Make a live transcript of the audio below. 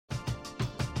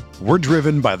We're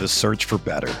driven by the search for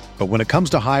better. But when it comes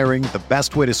to hiring, the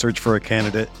best way to search for a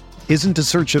candidate isn't to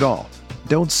search at all.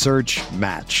 Don't search,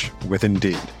 match with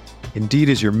Indeed. Indeed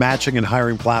is your matching and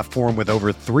hiring platform with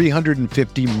over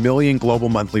 350 million global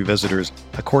monthly visitors,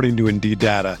 according to Indeed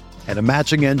data, and a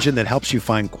matching engine that helps you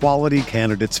find quality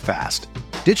candidates fast.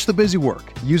 Ditch the busy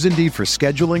work. Use Indeed for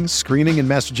scheduling, screening, and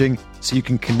messaging so you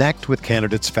can connect with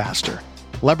candidates faster.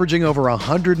 Leveraging over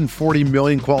 140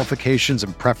 million qualifications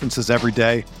and preferences every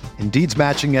day, Indeed's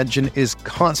matching engine is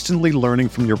constantly learning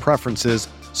from your preferences,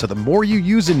 so the more you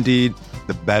use Indeed,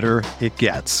 the better it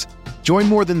gets. Join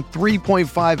more than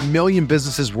 3.5 million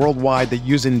businesses worldwide that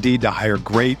use Indeed to hire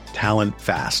great talent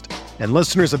fast. And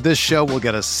listeners of this show will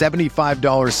get a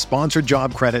 $75 sponsored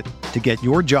job credit to get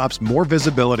your jobs more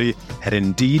visibility at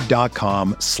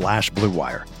Indeed.com/Blue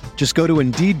Wire. Just go to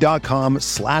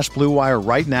Indeed.com/Blue Wire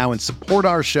right now and support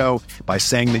our show by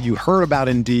saying that you heard about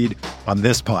Indeed on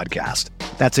this podcast.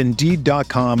 That's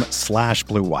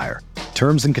Indeed.com/Blue Wire.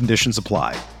 Terms and conditions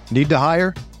apply. Need to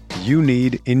hire? You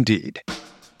need Indeed.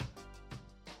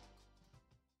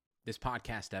 This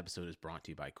podcast episode is brought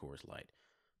to you by Coors Light.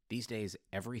 These days,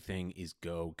 everything is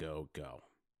go, go, go.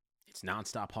 It's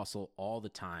nonstop hustle all the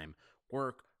time.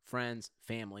 Work, friends,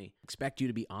 family, expect you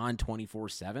to be on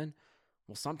 24/7.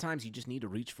 Well, sometimes you just need to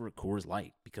reach for a Coors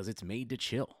Light because it's made to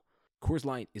chill. Coors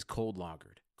Light is cold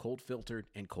lagered, cold filtered,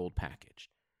 and cold packaged.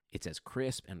 It's as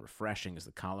crisp and refreshing as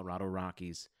the Colorado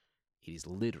Rockies. It is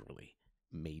literally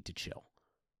made to chill.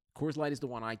 Coors Light is the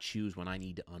one I choose when I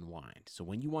need to unwind. So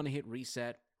when you want to hit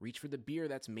reset, reach for the beer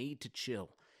that's made to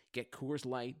chill. Get Coors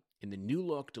Light in the new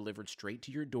look delivered straight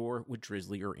to your door with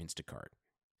Drizzly or Instacart.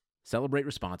 Celebrate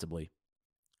responsibly.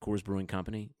 Coors Brewing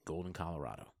Company, Golden,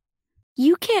 Colorado.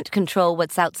 You can't control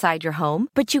what's outside your home,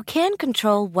 but you can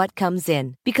control what comes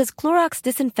in. Because Clorox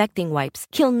disinfecting wipes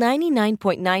kill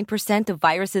 99.9% of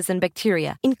viruses and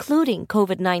bacteria, including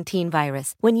COVID-19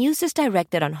 virus, when used as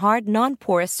directed on hard,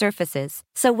 non-porous surfaces.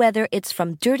 So whether it's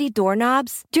from dirty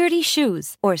doorknobs, dirty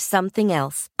shoes, or something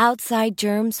else, outside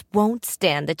germs won't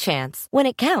stand a chance. When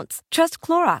it counts, trust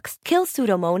Clorox. Kill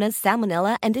Pseudomonas,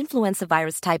 Salmonella, and influenza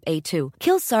virus type A2.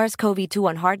 Kill SARS-CoV-2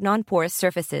 on hard, non-porous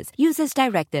surfaces. Use as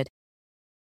directed.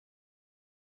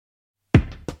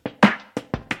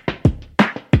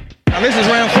 Now this is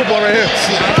Ram football right here.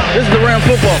 This is the Ram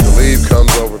football. The lead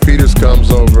comes over, Peters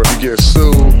comes over, you get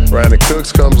Sue, Brandon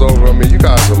Cooks comes over. I mean, you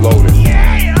guys are loaded.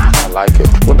 Yeah. I like it.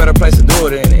 What better place to do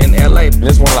it in LA?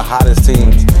 It's one of the hottest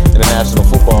teams in the National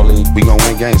Football League. We gonna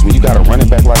win games. When you got a running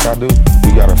back like I do,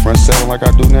 you got a front seven like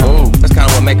I do now. Ooh, that's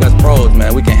kind of what make us pros,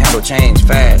 man. We can handle change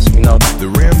fast, you know. The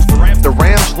Rams.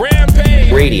 Rampage.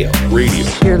 Radio.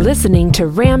 You're listening to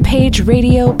Rampage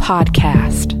Radio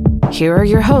Podcast. Here are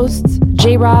your hosts,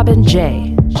 J-Rob and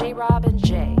Jay.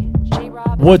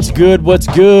 What's good?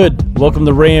 Welcome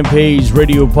to Rampage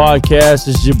Radio Podcast.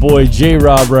 This is your boy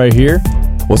J-Rob right here.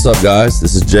 What's up, guys?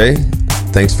 This is Jay.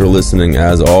 Thanks for listening,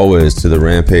 as always, to the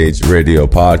Rampage Radio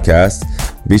Podcast.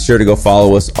 Be sure to go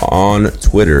follow us on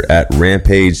Twitter at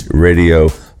Rampage Radio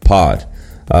Pod.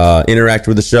 Interact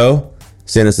with the show.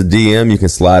 Send us a DM. You can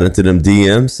slide into them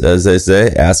DMs, as they say.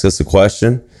 Ask us a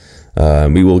question.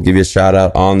 We will give you a shout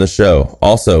out on the show.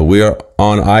 Also, we are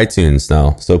on iTunes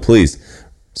now, so please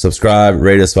subscribe,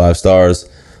 rate us 5 stars.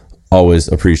 Always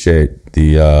appreciate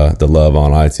the love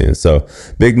on iTunes. So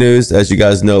big news, as you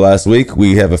guys know, last week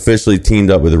we have officially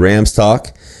teamed up with Rams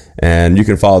Talk, and you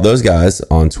can follow those guys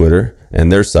on Twitter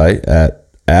and their site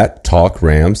at Talk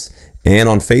Rams, and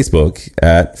on Facebook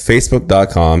at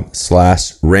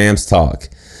facebook.com/Rams Talk.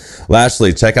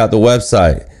 Lastly, check out the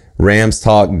website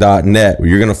ramstalk.net, where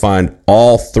you're going to find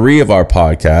all 3 of our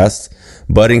podcasts: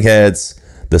 Butting Heads,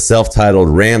 the self-titled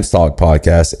Rams Talk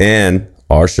podcast, and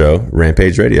our show,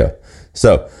 Rampage Radio.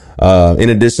 So,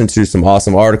 in addition to some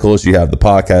awesome articles, you have the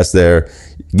podcast there.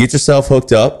 Get yourself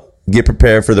hooked up, get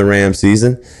prepared for the Rams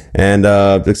season, and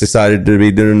just excited to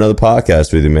be doing another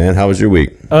podcast with you, man. How was your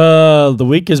week? The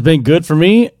week has been good for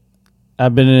me.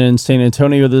 I've been in San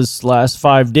Antonio this last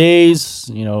 5 days,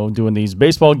 doing these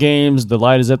baseball games. The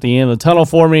light is at the end of the tunnel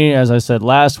for me, as I said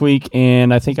last week,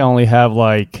 and I think I only have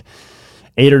like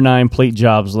 8 or 9 plate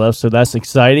jobs left, so that's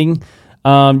exciting.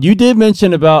 You did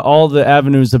mention about all the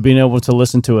avenues of being able to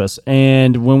listen to us,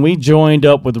 and when we joined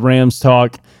up with Rams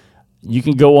Talk, you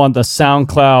can go on the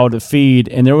SoundCloud feed,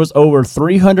 and there was over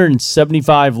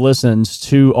 375 listens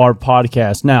to our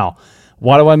podcast. Now,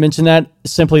 why do I mention that?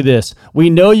 simply this. We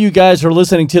know you guys are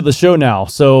listening to the show now.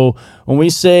 So when we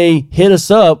say hit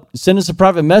us up, send us a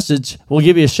private message, we'll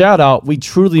give you a shout out. We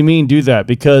truly mean do that,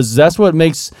 because that's what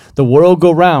makes the world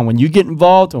go round. When you get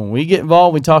involved, when we get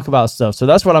involved, we talk about stuff. So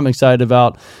that's what I'm excited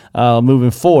about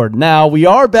moving forward. Now, we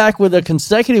are back with a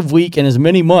consecutive week in as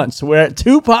many months. We're at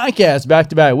 2 podcasts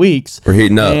back-to-back weeks. We're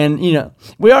heating up. And,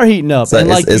 we are heating up.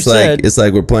 It's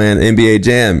like we're playing NBA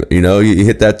Jam. You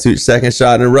hit that 2-second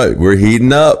shot in a row. We're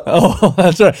heating up. Oh,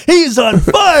 that's right. He's on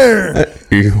fire.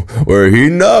 We're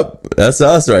heating up. That's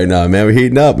us right now, man. We're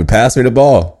heating up. Pass me the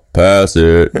ball. Pass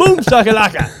it. Boom,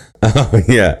 shakalaka. Oh,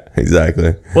 yeah,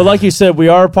 exactly. Well, like you said, we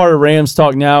are part of Rams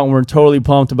Talk now, and we're totally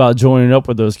pumped about joining up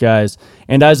with those guys.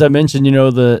 And as I mentioned,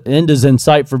 the end is in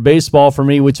sight for baseball for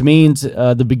me, which means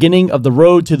the beginning of the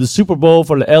road to the Super Bowl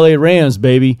for the LA Rams,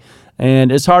 baby.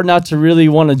 And it's hard not to really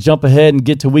want to jump ahead and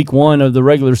get to week 1 of the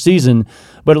regular season,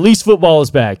 but at least football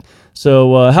is back.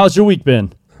 So how's your week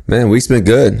been? Man, week's been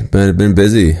good. Been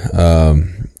busy. I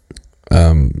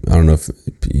don't know if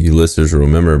you listeners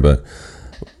remember, but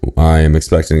I am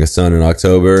expecting a son in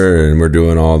October, and we're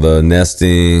doing all the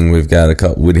nesting. We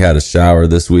had a shower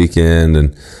this weekend,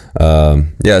 and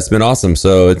it's been awesome.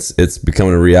 So it's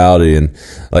becoming a reality, and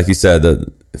like you said,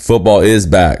 the football is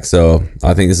back. So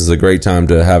I think this is a great time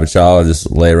to have a child and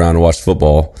just lay around and watch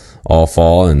football all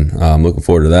fall, and I'm looking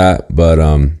forward to that. But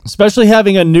especially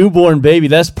having a newborn baby,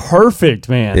 that's perfect,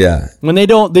 man. Yeah. When they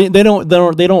don't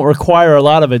require a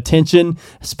lot of attention.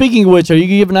 Speaking of which, are you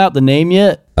giving out the name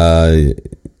yet?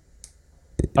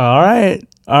 All right.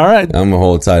 I'm gonna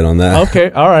hold tight on that. Okay.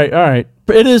 All right.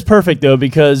 It is perfect though,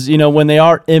 because when they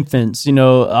are infants,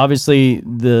 obviously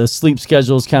the sleep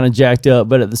schedule is kind of jacked up,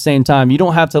 but at the same time, you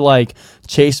don't have to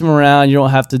chase them around. You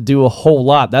don't have to do a whole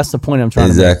lot. That's the point I'm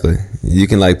trying to make. Exactly. You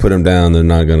can put them down. They're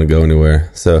not going to go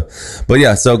anywhere. So, but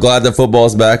yeah, so glad that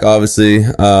football's back. Obviously,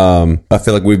 I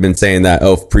feel like we've been saying that,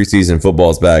 preseason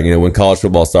football's back. When college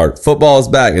football starts, football is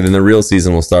back, and then the real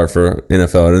season will start for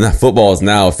NFL. And that football is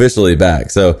now officially back.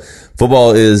 So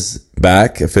football is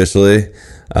back officially.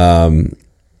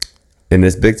 And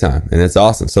it's big time, and it's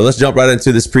awesome. So let's jump right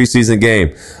into this preseason game.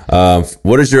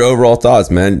 What is your overall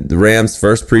thoughts, man? The Rams'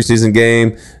 first preseason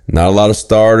game, not a lot of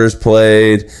starters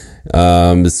played.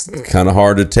 It's kind of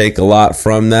hard to take a lot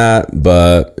from that,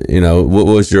 but, what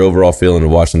was your overall feeling of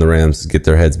watching the Rams get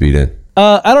their heads beat in?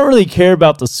 I don't really care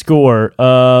about the score,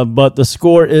 but the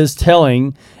score is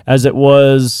telling, as it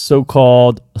was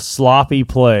so-called sloppy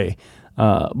play.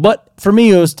 But for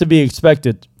me, it was to be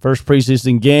expected. First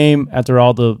preseason game after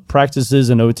all the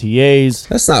practices and OTAs.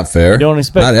 That's not fair. Don't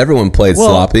expect. Not everyone played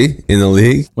sloppy in the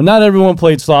league. Well, not everyone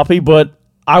played sloppy, but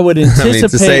I would anticipate.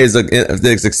 To say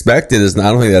it's expected is not.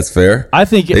 I don't think that's fair. I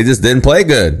think they just didn't play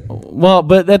good. Well,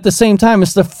 but at the same time,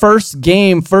 it's the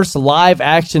first live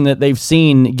action that they've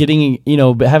seen. Getting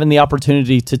having the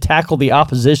opportunity to tackle the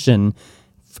opposition,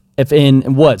 if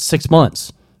in 6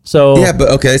 months. So yeah, but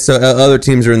okay. So other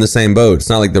teams are in the same boat. It's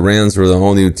not like the Rams were the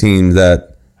only team that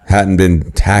hadn't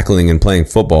been tackling and playing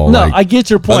football. No, I get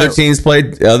your point. Other teams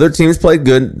played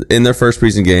good in their first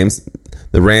preseason games.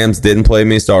 The Rams didn't play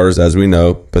many starters, as we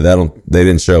know, but they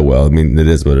didn't show well. I mean, it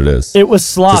is what it is. It was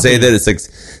sloppy. To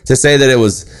say that it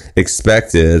was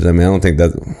expected. I mean, I don't think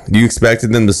that you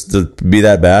expected them to be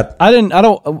that bad. I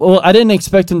didn't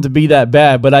expect them to be that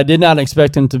bad, but I did not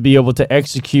expect them to be able to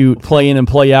execute, play in and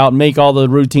play out, make all the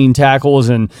routine tackles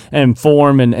and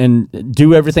form and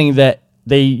do everything that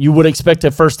you would expect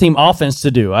a first team offense to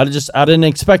do. I didn't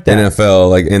expect that.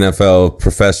 NFL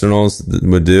professionals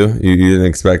would do. You didn't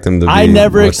expect them to be. I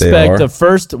never expect the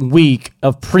first week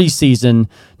of preseason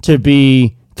to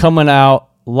be coming out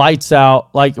lights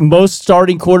out. Like most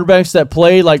starting quarterbacks that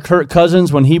played, like Kirk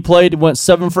Cousins, when he played, went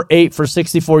 7 for 8 for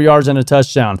 64 yards and a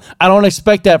touchdown. I don't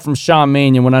expect that from Sean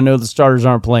Mannion when I know the starters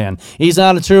aren't playing. He's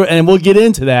not a true, and we'll get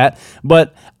into that,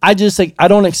 but I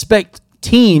don't expect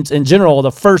teams in general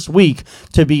the first week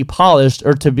to be polished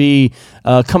or to be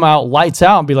come out lights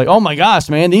out and be like, oh my gosh,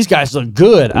 man, these guys look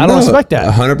good. I don't expect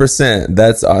that. 100%.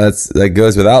 That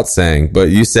goes without saying. But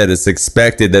you said it's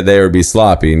expected that they would be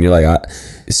sloppy, and you're like,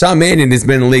 Sean Mannion has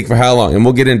been in the league for how long? And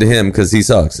we'll get into him because he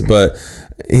sucks. But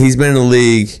he's been in the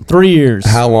league 3 years.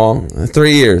 How long?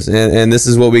 3 years, and this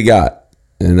is what we got.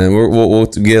 And then we'll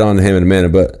get on to him in a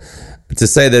minute, but. To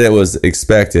say that it was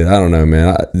expected, I don't know,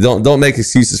 man. Don't make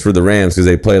excuses for the Rams because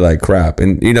they play like crap.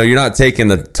 And, you're not taking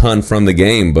a ton from the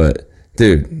game, but,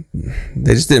 dude,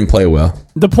 they just didn't play well.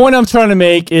 The point I'm trying to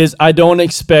make is I don't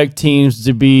expect teams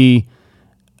to be,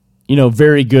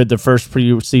 very good the first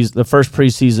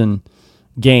preseason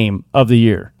game of the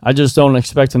year. I just don't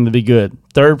expect him to be good.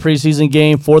 Third preseason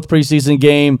game, fourth preseason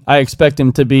game, I expect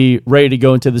him to be ready to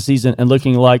go into the season and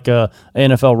looking like a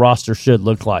NFL roster should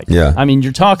look like. Yeah. I mean,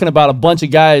 you're talking about a bunch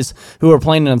of guys who are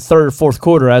playing in the third or fourth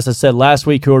quarter, as I said last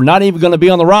week, who are not even going to be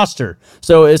on the roster.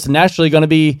 So it's naturally going to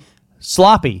be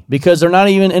sloppy because they're not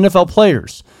even NFL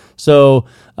players. So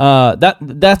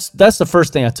that's the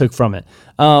first thing I took from it.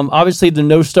 Obviously, the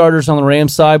no starters on the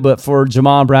Rams side, but for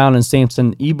Jamon Brown and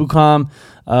Samson Ebukam,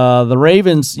 the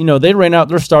Ravens, they ran out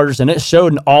their starters, and it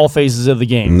showed in all phases of the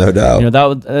game. No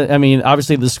doubt.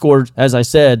 Obviously, the score, as I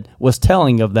said, was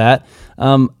telling of that.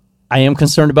 I am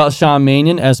concerned about Sean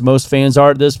Mannion, as most fans are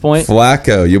at this point.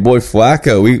 Flacco, your boy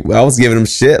Flacco. I was giving him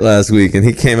shit last week, and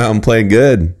he came out and played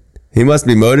good. He must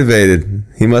be motivated.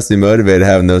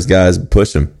 Having those guys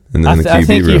push him. I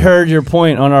think he heard your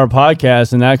point on our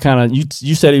podcast, and that kind of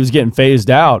you said he was getting phased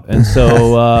out, and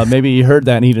so maybe he heard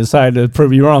that and he decided to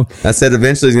prove you wrong. I said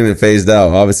eventually he's going to get phased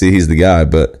out. Obviously, he's the guy,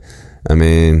 but I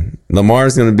mean,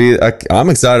 Lamar's going to be. I'm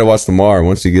excited to watch Lamar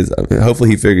once he gets. Hopefully,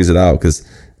 he figures it out because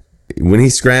when he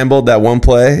scrambled that one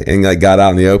play and got out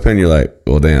in the open, you're like,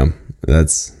 well, damn,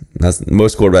 that's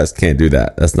most quarterbacks can't do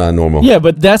that. That's not normal. Yeah,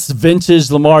 but that's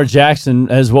vintage Lamar Jackson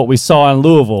as what we saw in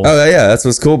Louisville. Oh yeah, that's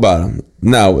what's cool about him.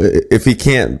 Now, if he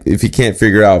can't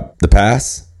figure out the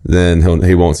pass, then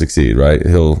he won't succeed, right?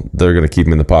 They're going to keep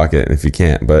him in the pocket if he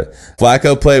can't. But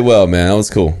Flacco played well, man. That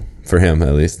was cool for him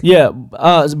at least. Yeah,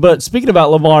 but speaking about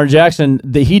Lamar Jackson,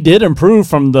 he did improve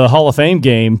from the Hall of Fame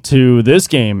game to this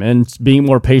game and being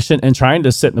more patient and trying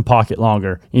to sit in the pocket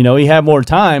longer. He had more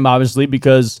time, obviously,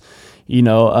 because we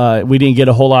didn't get generated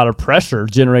a whole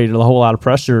lot of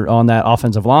pressure on that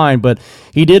offensive line, but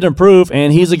he did improve,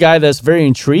 and he's a guy that's very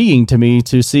intriguing to me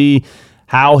to see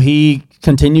how he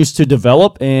continues to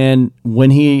develop and when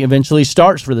he eventually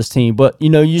starts for this team. But,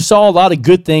 you saw a lot of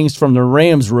good things from the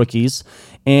Rams rookies,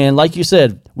 and like you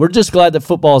said, we're just glad that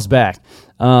football's back.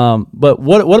 But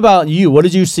what about you? What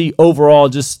did you see overall,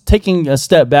 just taking a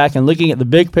step back and looking at the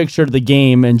big picture of the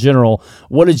game in general?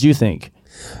 What did you think?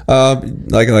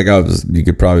 You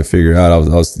could probably figure out I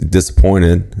was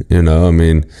disappointed. I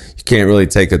mean, you can't really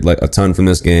take a ton from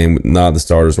this game. Not the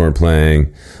starters weren't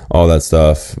playing, all that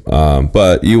stuff.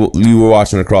 But you were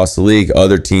watching across the league.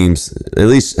 Other teams at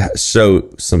least show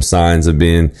some signs of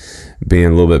being a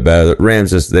little bit better. The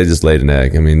Rams they just laid an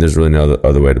egg. I mean, there's really no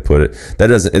other way to put it.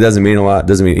 It doesn't mean a lot. It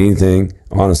doesn't mean anything,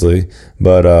 honestly.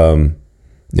 But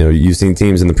you've seen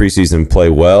teams in the preseason play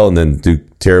well and then do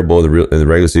terrible in the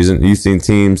regular season. You've seen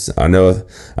teams, I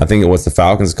think it was the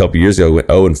Falcons a couple years ago, went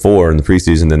 0-4 in the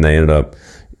preseason, then they ended up,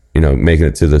 making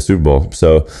it to the Super Bowl.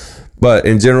 So, but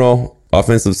in general,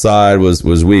 offensive side was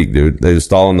weak, dude. They were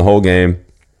stalling the whole game.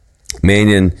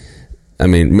 Mannion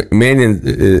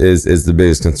is the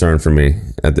biggest concern for me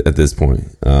at this point.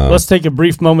 Let's take a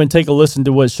brief moment, take a listen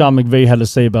to what Sean McVay had to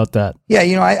say about that.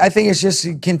 Yeah, I think it's just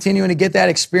continuing to get that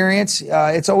experience.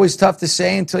 It's always tough to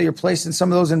say until you're placed in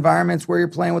some of those environments where you're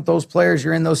playing with those players,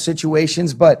 you're in those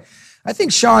situations. But I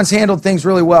think Sean's handled things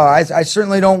really well. I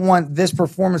certainly don't want this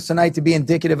performance tonight to be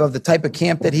indicative of the type of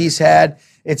camp that he's had.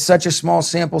 It's such a small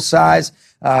sample size.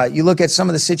 You look at some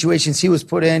of the situations he was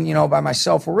put in, by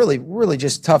myself, were really, really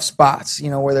just tough spots,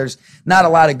 where there's not a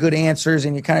lot of good answers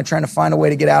and you're kind of trying to find a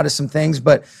way to get out of some things.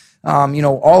 But,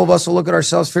 all of us will look at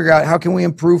ourselves, figure out how can we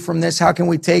improve from this? How can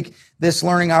we take this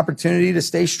learning opportunity to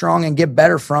stay strong and get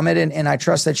better from it? And I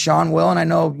trust that Sean will, and I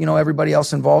know, everybody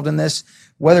else involved in this,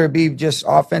 whether it be just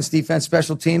offense, defense,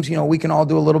 special teams, we can all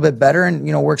do a little bit better. And,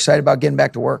 we're excited about getting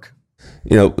back to work.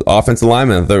 Offensive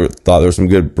lineman, I thought there were some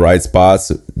good bright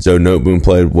spots. Joe Noteboom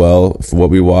played well for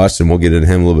what we watched, and we'll get into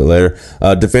him a little bit later.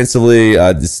 Defensively,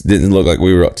 just didn't look like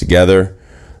we were up together.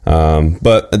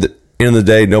 But at the end of the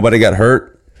day, nobody got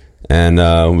hurt,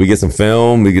 and we get some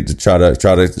film. We get to try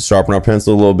to sharpen our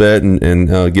pencil a little bit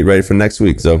and get ready for next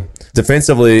week. So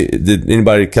defensively, did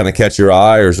anybody kind of catch your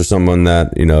eye, or is there someone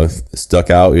that stuck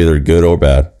out, either good or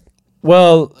bad?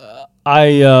 Well,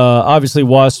 I obviously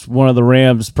watched one of the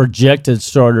Rams' projected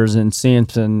starters in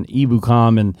Samson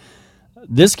Ebukam, and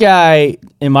this guy,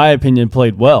 in my opinion,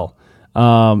 played well.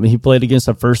 He played against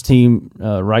a first-team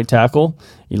right tackle.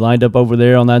 He lined up over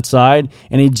there on that side,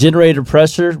 and he generated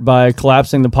pressure by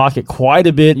collapsing the pocket quite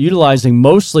a bit, utilizing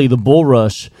mostly the bull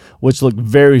rush, which looked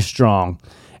very strong.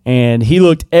 And he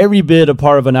looked every bit a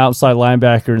part of an outside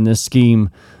linebacker in this scheme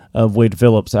of Wade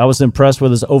Phillips. I was impressed with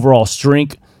his overall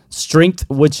strength,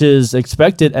 which is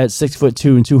expected at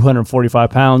 6'2" and 245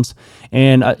 pounds.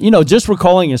 And, just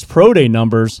recalling his pro day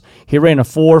numbers, he ran a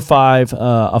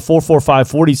 4.45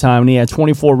 40 time, and he had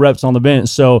 24 reps on the bench.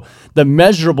 So the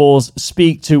measurables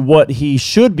speak to what he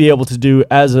should be able to do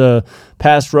as a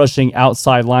pass rushing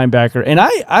outside linebacker. And I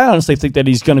honestly think that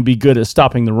he's going to be good at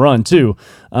stopping the run too.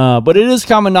 But it is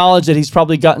common knowledge that he's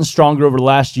probably gotten stronger over the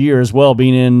last year as well,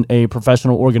 being in a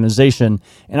professional organization.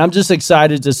 And I'm just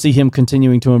excited to see him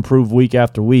continuing to improve week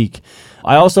after week.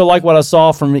 I also like what I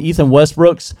saw from Ethan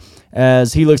Westbrooks,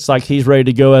 as he looks like he's ready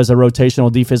to go as a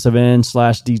rotational defensive end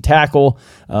 / D tackle.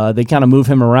 They kind of move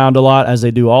him around a lot, as they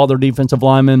do all their defensive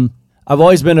linemen. I've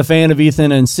always been a fan of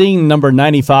Ethan, and seeing number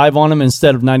 95 on him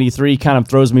instead of 93 kind of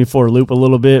throws me for a loop a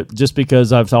little bit, just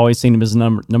because I've always seen him as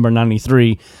number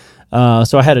 93.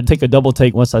 So I had to take a double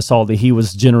take once I saw that he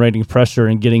was generating pressure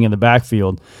and getting in the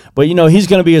backfield. But, he's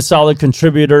going to be a solid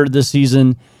contributor this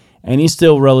season, and he's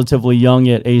still relatively young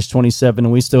at age 27,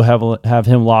 and we still have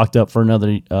him locked up for another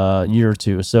year or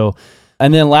two. So,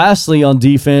 and then lastly on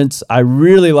defense, I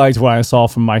really liked what I saw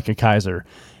from Micah Kiser.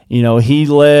 He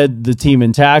led the team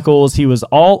in tackles. He was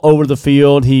all over the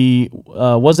field. He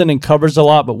wasn't in coverage a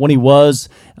lot, but when he was,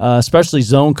 especially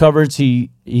zone coverage,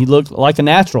 he looked like a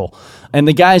natural. And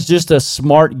the guy's just a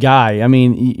smart guy. I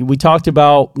mean, we talked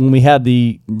about when we had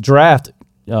the draft,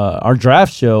 our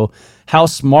draft show, how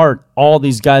smart all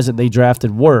these guys that they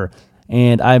drafted were.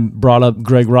 And I brought up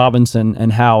Greg Robinson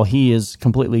and how he is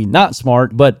completely not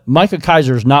smart, but Micah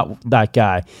Kiser is not that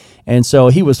guy. And so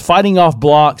he was fighting off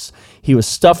blocks. He was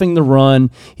stuffing the run.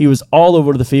 He was all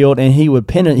over the field, and he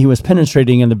was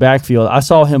penetrating in the backfield. I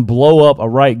saw him blow up a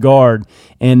right guard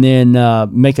and then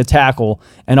make a tackle,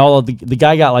 and the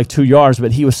guy got like 2 yards,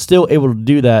 but he was still able to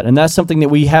do that. And that's something that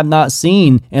we have not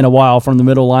seen in a while from the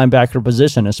middle linebacker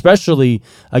position, especially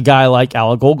a guy like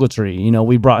Alec Ogletree.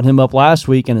 We brought him up last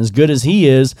week, and as good as he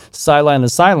is, sideline to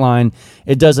sideline,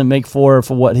 it doesn't make for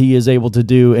what he is able to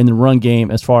do in the run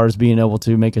game as far as being able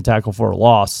to make a tackle for a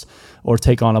loss or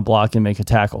take on a block and make a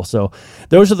tackle. So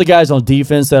those are the guys on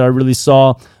defense that I really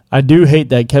saw. I do hate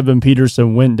that Kevin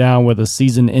Peterson went down with a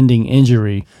season-ending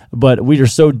injury, but we are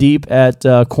so deep at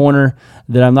corner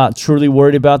that I'm not truly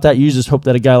worried about that. You just hope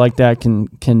that a guy like that can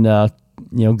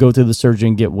go through the surgery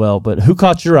and get well. But who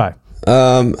caught your eye?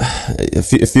 A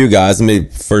few guys. Let me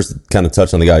first kind of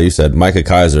touch on the guy you said, Micah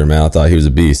Kiser. Man, I thought he was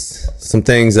a beast. Some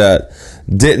things that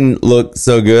didn't look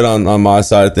so good on my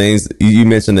side of things. You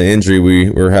mentioned the injury we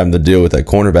were having to deal with at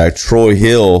cornerback. Troy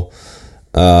Hill,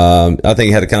 I think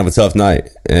he had a kind of a tough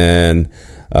night, and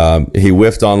he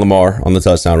whiffed on Lamar on the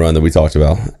touchdown run that we talked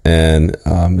about. And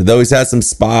though he's had some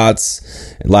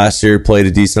spots last year, played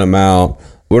a decent amount,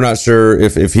 we're not sure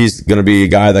if he's going to be a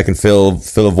guy that can fill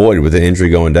a void with the injury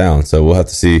going down. So we'll have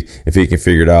to see if he can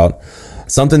figure it out.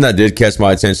 Something that did catch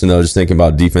my attention, though, just thinking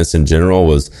about defense in general,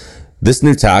 was this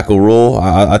new tackle rule.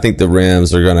 I think the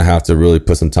Rams are going to have to really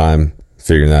put some time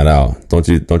figuring that out. Don't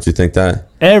you think that?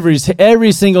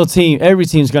 Every single team, every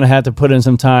team's going to have to put in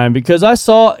some time, because I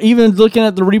saw, even looking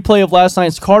at the replay of last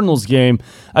night's Cardinals game,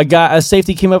 a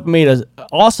safety came up and made an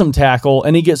awesome tackle,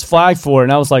 and he gets flagged for it.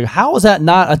 And I was like, how is that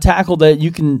not a tackle that you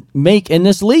can make in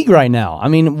this league right now? I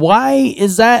mean, why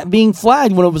is that being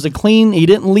flagged when it was a clean? He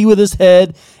didn't lead with his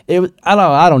head.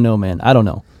 I don't know, man. I don't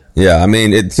know. Yeah, I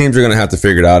mean, teams are going to have to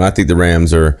figure it out, and I think the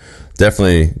Rams are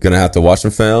definitely going to have to watch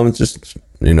some film. Just,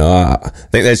 I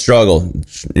think they struggle,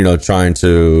 trying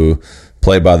to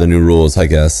play by the new rules, I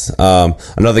guess.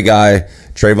 Another guy,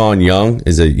 Trayvon Young,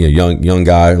 is a young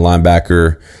guy,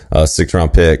 linebacker,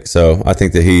 6th-round pick. So I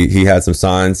think that he had some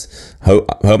signs.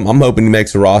 I'm hoping he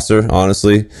makes a roster,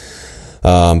 honestly,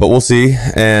 but we'll see.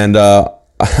 And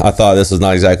I thought this was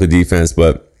not exactly defense,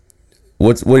 but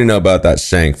what do you know about that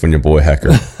shank from your boy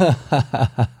Hecker?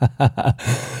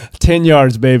 10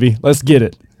 yards, baby. Let's get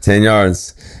it. 10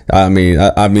 yards. I mean,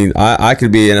 I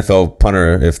could be an NFL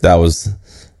punter if that was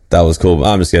cool.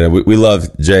 I'm just kidding. We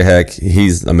love Jay Heck.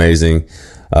 He's amazing.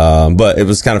 But it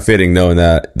was kind of fitting knowing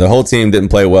that the whole team didn't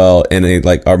play well, and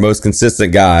our most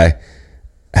consistent guy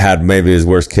had maybe his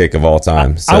worst kick of all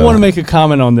time. So. I want to make a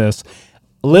comment on this.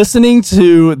 Listening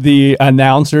to the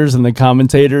announcers and the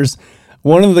commentators,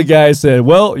 one of the guys said,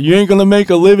 well, you ain't going to make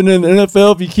a living in the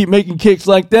NFL if you keep making kicks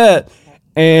like that.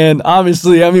 And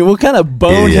obviously, I mean, what kind of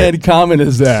bonehead comment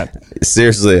is that?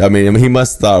 Seriously, I mean, he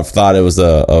must have thought it was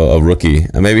a rookie.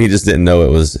 Maybe he just didn't know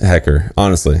it was Hecker,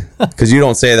 honestly. Because you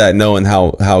don't say that knowing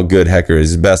how good Hecker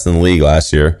is. He's best in the league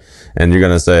last year. And you're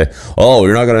going to say, oh,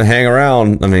 you're not going to hang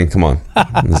around. I mean, come on.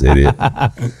 This idiot.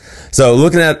 So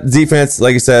looking at defense,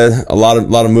 like you said, a lot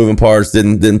of moving parts,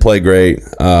 didn't play great.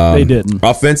 They didn't.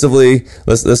 Offensively,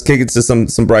 let's kick it to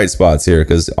some bright spots here,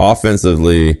 because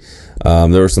offensively,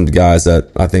 there were some guys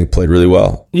that I think played really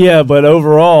well. Yeah, but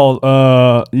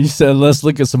overall, you said let's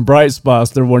look at some bright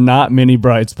spots. There were not many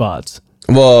bright spots.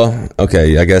 Well,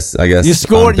 okay, I guess you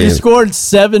scored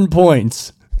 7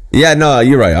 points. Yeah, no,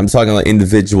 you're right. I'm talking like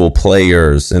individual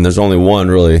players, and there's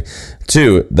only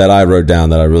two that I wrote down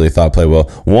that I really thought played well.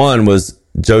 One was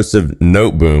Joseph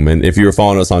Noteboom, and if you were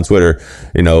following us on Twitter,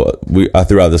 I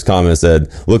threw out this comment that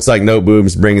said, "Looks like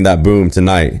Noteboom's bringing that boom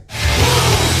tonight."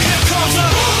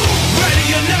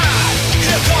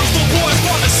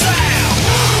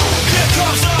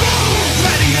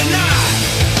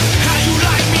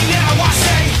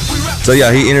 So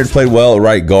yeah, he played well at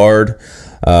right guard.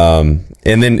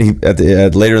 And then he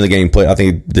later in the game I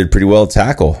think he did pretty well at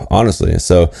tackle, honestly.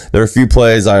 So there are a few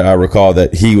plays I recall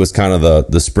that he was kind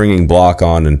of the springing block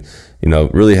on, and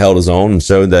really held his own and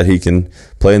showed that he can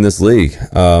play in this league.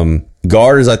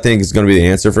 Guard I think is going to be the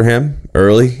answer for him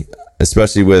early,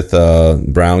 especially with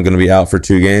Brown going to be out for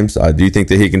 2 games. Do you think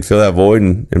that he can fill that void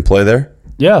and play there?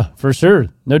 Yeah, for sure.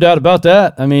 No doubt about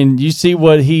that. I mean, you see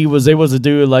what he was able to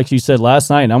do, like you said last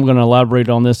night, and I'm going to elaborate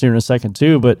on this here in a second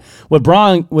too, but with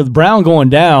Brown going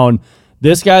down,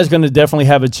 this guy's going to definitely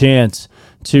have a chance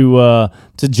to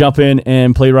jump in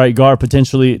and play right guard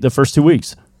potentially the first 2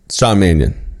 weeks. Sean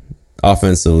Mannion,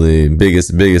 offensively,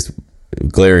 biggest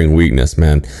glaring weakness,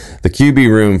 man. The QB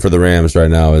room for the Rams right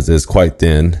now is quite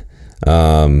thin.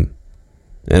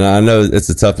 And I know it's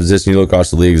a tough position. You look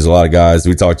across the league, there's a lot of guys.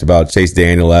 We talked about Chase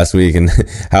Daniel last week and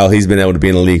how he's been able to be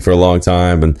in the league for a long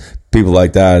time. And people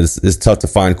like that, it's tough to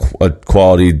find a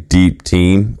quality, deep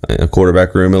team, a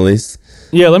quarterback room at least.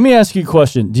 Yeah, let me ask you a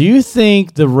question. Do you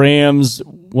think the Rams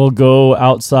will go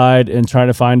outside and try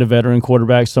to find a veteran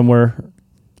quarterback somewhere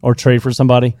or trade for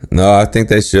somebody? No, I think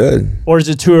they should. Or is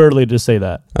it too early to say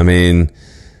that? I mean,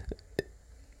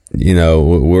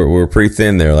 we're pretty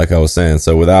thin there, like I was saying.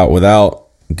 So without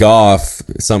Goff,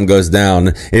 something goes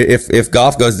down. If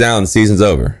Goff goes down, the season's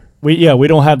over. We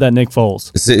don't have that Nick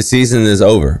Foles. Season is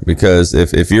over because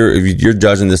if you're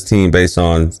judging this team based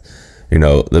on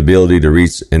the ability to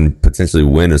reach and potentially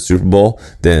win a Super Bowl,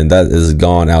 then that is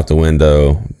gone out the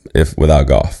window without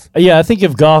Goff. Yeah, I think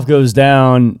if Goff goes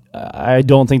down, I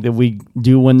don't think that we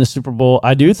do win the Super Bowl.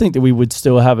 I do think that we would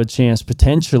still have a chance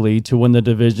potentially to win the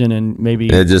division and maybe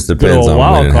it just depends on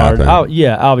wild when it card. happens.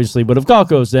 Yeah, obviously. But if Goff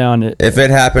goes down, if it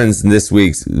happens this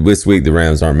week, the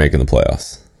Rams aren't making the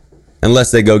playoffs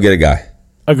unless they go get a guy.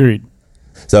 Agreed.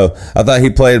 So I thought he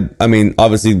played,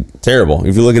 obviously terrible.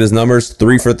 If you look at his numbers,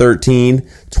 3 for 13,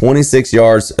 26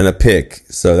 yards and a pick.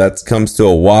 So that comes to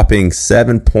a whopping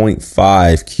 7.5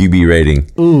 QB rating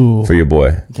for your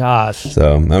boy. Gosh.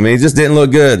 So, it just didn't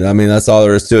look good. That's all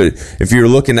there is to it. If you're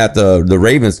looking at the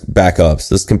Ravens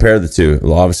backups, let's compare the two.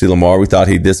 Obviously, Lamar, we thought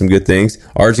he did some good things.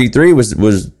 RG3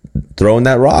 was throwing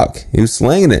that rock. He was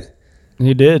slinging it.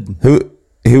 He did.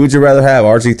 Who would you rather have,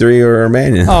 RG3 or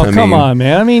Mannion? Come on,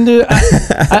 man. Dude,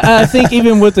 I think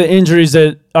even with the injuries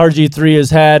that RG3 has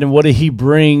had and what he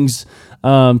brings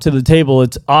to the table,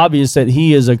 it's obvious that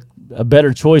he is a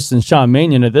better choice than Sean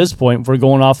Mannion at this point. If we're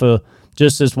going off of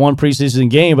just this one preseason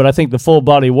game, but I think the full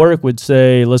body work would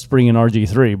say let's bring in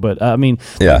RG3. But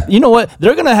yeah, you know what?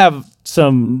 They're going to have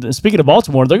speaking of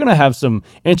Baltimore, they're going to have some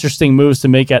interesting moves to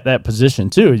make at that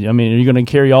position too. Are you going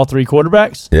to carry all 3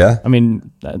 quarterbacks? Yeah.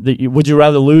 Would you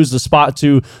rather lose the spot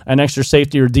to an extra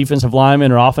safety or defensive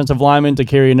lineman or offensive lineman to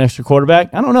carry an extra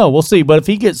quarterback? I don't know. We'll see. But if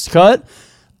he gets cut,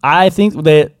 I think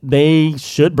that they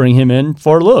should bring him in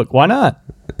for a look. Why not?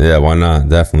 Yeah, why not?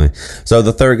 Definitely. So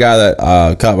the third guy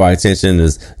that caught my attention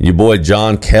is your boy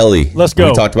John Kelly. Let's go.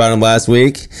 We talked about him last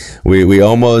week. We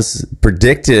almost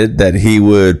predicted that he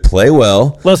would play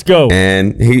well. Let's go.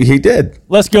 And he did.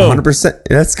 Let's go. 100%.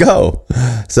 Let's go.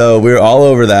 So we're all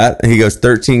over that. He goes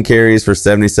 13 carries for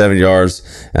 77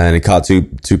 yards, and he caught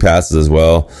two passes as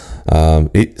well.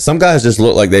 Some guys just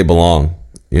look like they belong,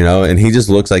 and he just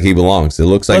looks like he belongs. It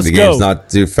looks like the game's not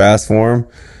too fast for him.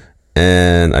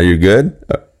 And are you good?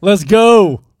 Let's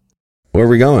go. Where are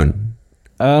we going?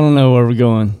 I don't know where we're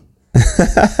going.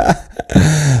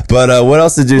 But what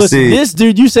else did you see? This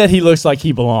dude, you said he looks like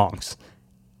he belongs.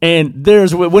 And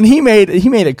when he made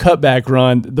a cutback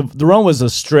run, the run was a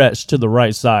stretch to the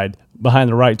right side behind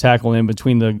the right tackle in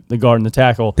between the guard and the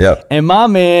tackle. Yep. And my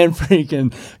man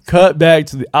freaking cut back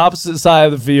to the opposite side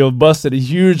of the field, busted a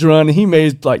huge run. And he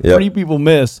made 3 people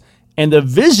miss. And the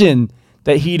vision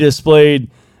that he displayed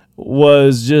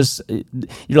was just,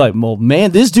 you're like, well, man,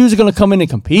 this dude's going to come in and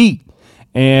compete.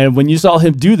 And when you saw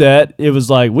him do that, it was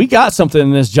like, we got something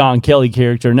in this John Kelly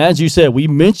character. And as you said, we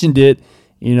mentioned it,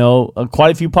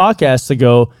 quite a few podcasts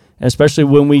ago. especially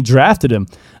when we drafted him.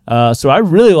 So I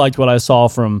really liked what I saw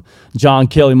from John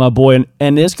Kelly, my boy,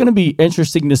 and it's going to be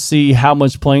interesting to see how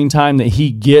much playing time that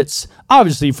he gets,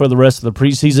 obviously for the rest of the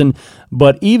preseason,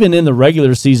 but even in the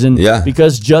regular season,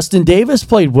 because Justin Davis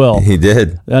played well. He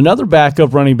did. Another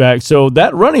backup running back. So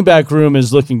that running back room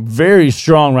is looking very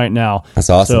strong right now. That's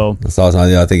awesome. That's awesome.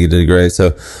 Yeah, I think he did great.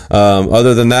 So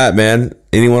other than that, man,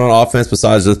 anyone on offense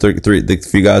besides the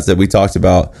few guys that we talked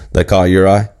about that caught your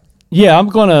eye? Yeah, I'm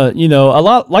going to, a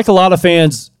lot of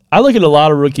fans, I look at a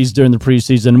lot of rookies during the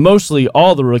preseason, mostly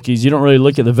all the rookies. You don't really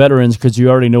look at the veterans because you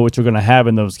already know what you're going to have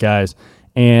in those guys.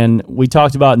 And we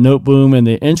talked about Noteboom in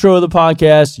the intro of the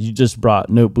podcast. You just brought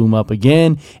Noteboom up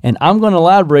again. And I'm going to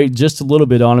elaborate just a little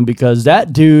bit on him because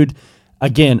that dude,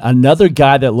 again, another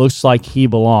guy that looks like he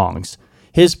belongs.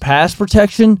 His pass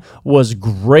protection was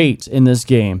great in this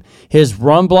game. His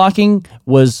run blocking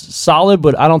was solid,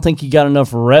 but I don't think he got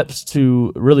enough reps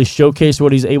to really showcase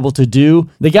what he's able to do.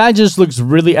 The guy just looks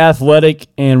really athletic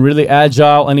and really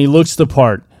agile, and he looks the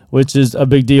part, which is a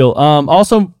big deal.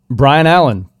 Also, Brian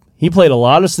Allen. He played a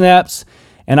lot of snaps,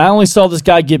 and I only saw this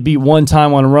guy get beat one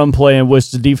time on a run play in which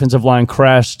the defensive line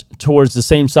crashed towards the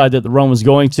same side that the run was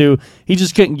going to. He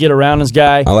just couldn't get around his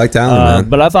guy. I liked Allen, man.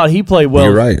 But I thought he played well.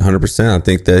 You're right, 100%. I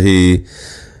think that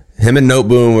him and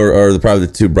Noteboom are probably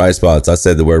the two bright spots. I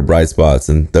said the word bright spots,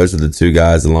 and those are the two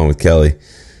guys along with Kelly.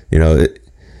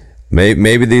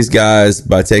 Maybe these guys,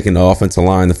 by taking the offensive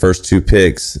line the first two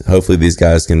picks, hopefully these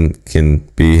guys can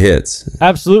be hits.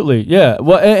 Absolutely, yeah.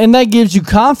 Well, and that gives you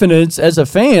confidence as a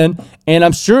fan, and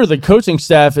I'm sure the coaching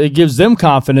staff, it gives them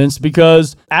confidence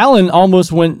because Allen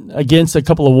almost went against a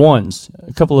couple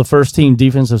of first-team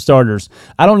defensive starters.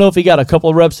 I don't know if he got a couple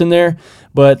of reps in there,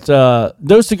 but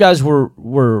those two guys were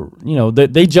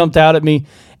they jumped out at me.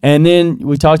 And then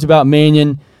we talked about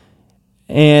Mannion,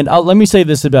 and let me say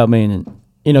this about Mannion.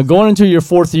 Going into your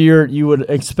fourth year, you would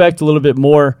expect a little bit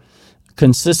more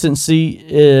consistency,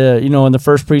 in the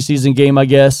first preseason game, I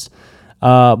guess.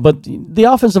 But the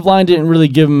offensive line didn't really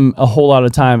give him a whole lot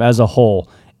of time as a whole.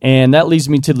 And that leads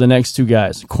me to the next two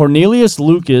guys, Cornelius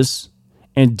Lucas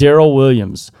and Darrell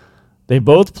Williams. They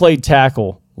both played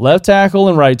tackle, left tackle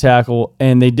and right tackle,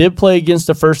 and they did play against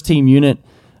the first-team unit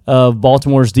of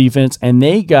Baltimore's defense, and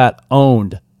they got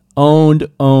owned.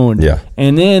 Yeah.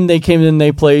 And then they came in and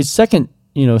they played second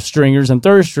stringers and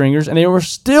third stringers, and they were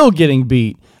still getting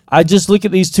beat. I just look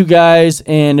at these two guys,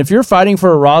 and if you're fighting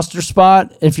for a roster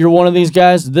spot, if you're one of these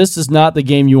guys, this is not the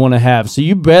game you want to have. So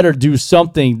you better do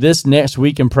something this next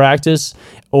week in practice,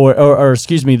 or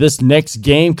this next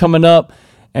game coming up,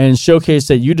 and showcase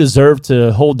that you deserve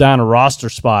to hold down a roster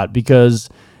spot, because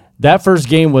that first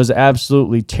game was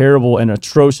absolutely terrible and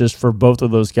atrocious for both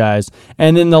of those guys.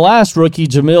 And then the last rookie,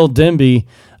 Jamil Demby,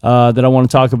 that I want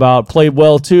to talk about, played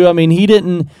well too. I mean, he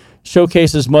didn't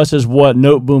showcase as much as what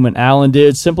Noteboom and Allen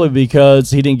did, simply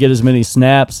because he didn't get as many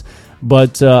snaps.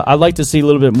 But I'd like to see a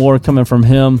little bit more coming from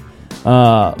him.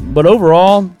 But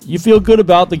overall, you feel good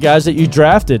about the guys that you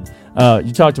drafted.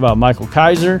 You talked about Micah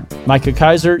Kaiser.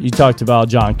 You talked about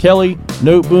John Kelly,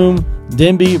 Noteboom,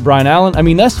 Demby, Brian Allen. I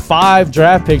mean, that's 5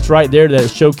 draft picks right there that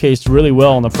showcased really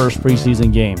well in the first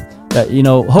preseason game. That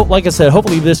like I said,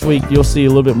 hopefully this week you'll see a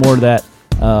little bit more of that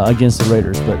against the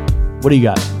Raiders. But what do you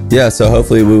got? Yeah, so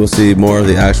hopefully we will see more of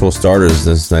the actual starters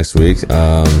this next week. Do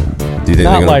you think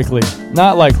Not likely.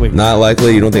 Not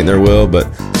likely. You don't think there will,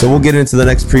 but so we'll get into the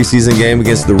next preseason game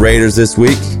against the Raiders this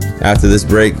week. After this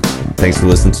break, thanks for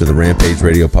listening to the Rampage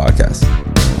Radio Podcast.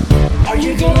 Are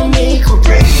you gonna make or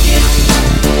break it?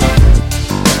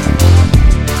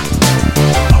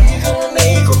 Are you gonna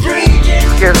make or break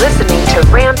it? You're listening to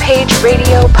Rampage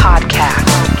Radio Podcast.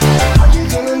 Are you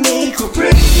gonna make or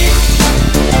break it?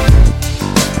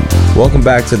 Welcome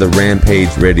back to the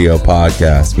Rampage Radio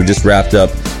Podcast. We just wrapped up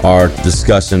our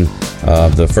discussion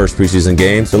of the first preseason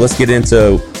game. So let's get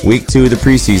into week 2 of the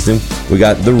preseason. We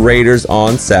got the Raiders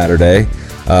on Saturday.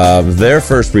 Their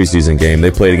first preseason game,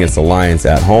 they played against the Lions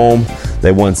at home.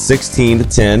 They won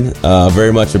 16-10.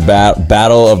 Very much a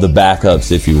battle of the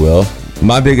backups, if you will.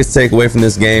 My biggest takeaway from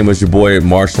this game was your boy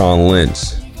Marshawn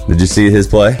Lynch. Did you see his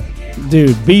play?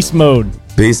 Dude, beast mode.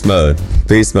 Beast mode.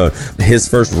 His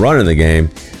first run in the game,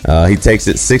 he takes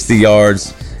it 60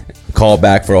 yards, called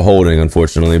back for a holding,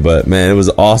 unfortunately. But, man, it was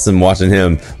awesome watching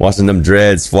them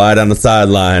dreads fly down the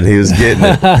sideline. He was getting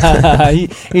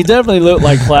it. he definitely looked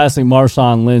like classic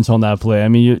Marshawn Lynch on that play. I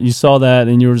mean, you saw that,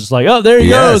 and you were just like, oh, there he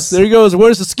goes. There he goes.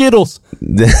 Where's the Skittles?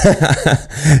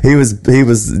 He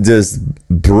was just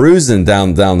bruising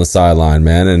down the sideline,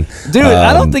 man. And dude,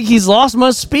 I don't think he's lost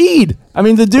much speed. I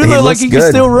mean, the dude looked like he can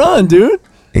still run, dude.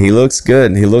 He looks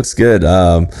good.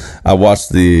 I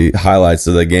watched the highlights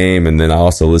of the game, and then I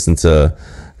also listened to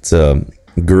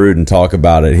Gruden talk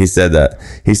about it. He said that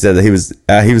he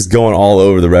was going all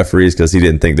over the referees because he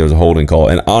didn't think there was a holding call.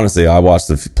 And honestly, I watched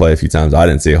the play a few times. I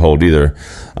didn't see a hold either.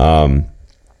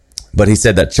 But he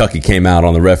said that Chucky came out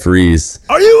on the referees.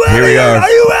 Are you out of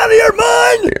your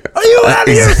mind? Are you out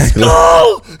of your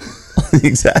skull?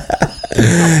 Exactly.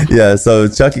 Yeah, so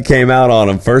Chucky came out on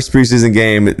him. First preseason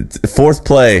game, fourth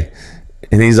play,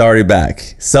 and he's already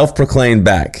back. Self-proclaimed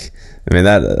back. I mean,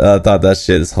 I thought that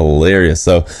shit is hilarious.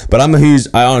 So, but I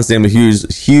honestly am a huge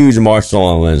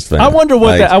Marshawn Lynch fan. I wonder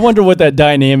what that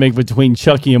dynamic between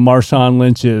Chucky and Marshawn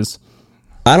Lynch is.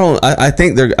 I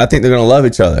think they're gonna love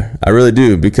each other. I really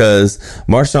do, because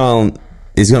Marshawn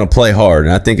is gonna play hard,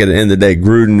 and I think at the end of the day,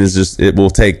 Gruden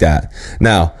will take that.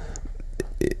 Now,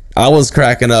 I was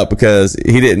cracking up because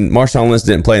Marshawn Lynch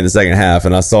didn't play in the second half,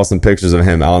 and I saw some pictures of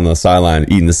him out on the sideline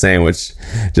eating the sandwich,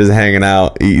 just hanging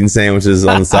out, eating sandwiches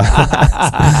on the sideline.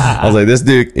 I was like, this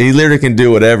dude, he literally can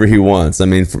do whatever he wants. I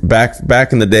mean,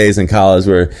 back in the days in college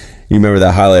where you remember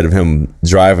that highlight of him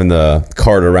driving the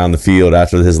cart around the field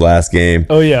after his last game.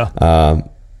 Oh yeah.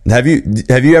 Have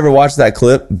you ever watched that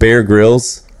clip, Bear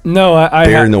Grylls? No,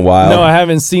 Bear in the Wild. No, I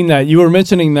haven't seen that. You were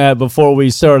mentioning that before we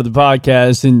started the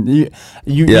podcast, and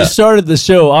you started the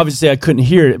show. Obviously, I couldn't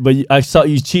hear it, but I saw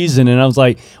you cheesing, and I was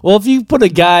like, well, if you put a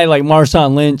guy like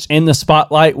Marshawn Lynch in the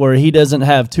spotlight where he doesn't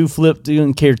have two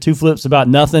flips about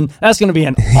nothing, that's going to be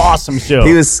an awesome show.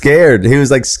 He was scared. He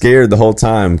was like scared the whole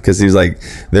time because he was like,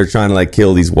 they're trying to like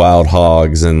kill these wild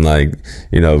hogs and like,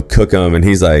 cook them, and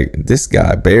he's like, this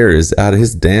guy Bear is out of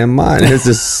his damn mind. It's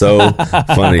just so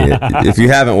funny. If you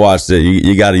haven't watched it,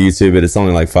 you got to YouTube it. It's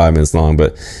only like 5 minutes long,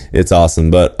 but it's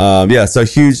awesome. But so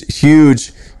huge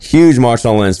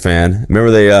Marshawn Lynch fan.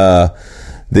 Remember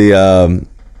the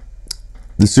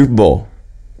Super Bowl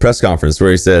press conference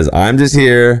where he says, I'm just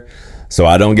here so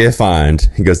I don't get fined.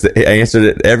 He goes, I answered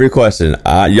it every question.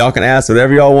 Y'all can ask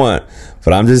whatever y'all want,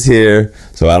 but I'm just here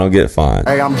so I don't get fined.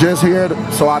 Hey, I'm just here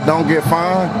so I don't get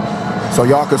fined. So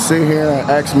y'all can sit here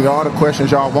and ask me all the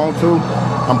questions y'all want to.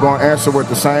 I'm going to answer with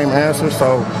the same answer,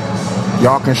 so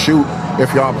y'all can shoot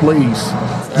if y'all please.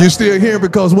 You still here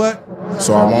because what?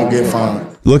 So I won't get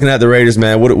fined. Looking at the Raiders,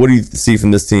 man, what do you see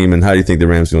from this team, and how do you think the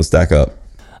Rams are going to stack up?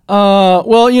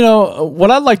 Well,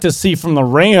 what I'd like to see from the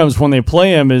Rams when they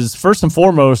play them is, first and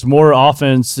foremost, more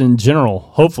offense in general,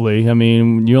 hopefully. I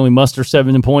mean, you only muster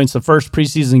 7 points the first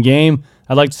preseason game.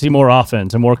 I'd like to see more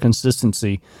offense and more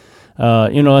consistency.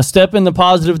 A step in the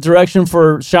positive direction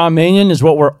for Sean Mannion is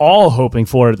what we're all hoping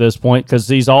for at this point, because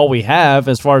he's all we have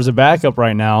as far as a backup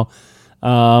right now.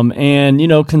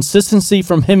 Consistency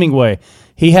from Hemingway.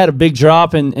 He had a big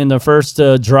drop in the first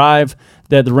drive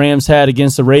that the Rams had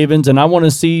against the Ravens, and I want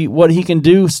to see what he can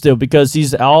do still, because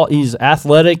he's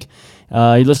athletic.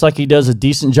 He looks like he does a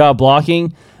decent job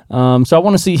blocking. So I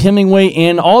want to see Hemingway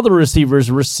and all the receivers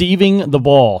receiving the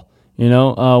ball,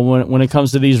 when it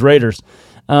comes to these Raiders.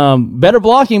 Better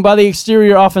blocking by the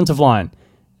exterior offensive line,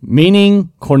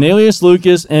 meaning Cornelius,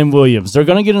 Lucas, and Williams. They're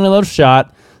going to get another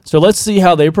shot, so let's see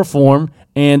how they perform.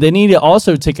 And they need to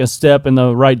also take a step in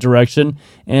the right direction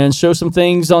and show some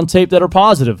things on tape that are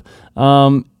positive.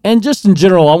 And just in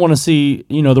general, I want to see,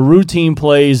 the routine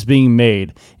plays being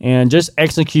made and just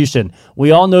execution.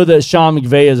 We all know that Sean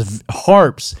McVay is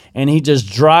harps, and he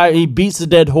beats the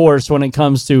dead horse when it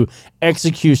comes to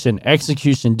execution,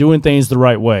 doing things the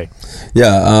right way.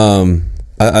 Yeah,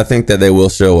 I think that they will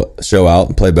show out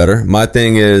and play better. My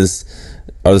thing is,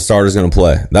 are the starters going to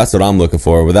play? That's what I'm looking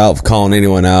for, without calling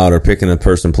anyone out or picking a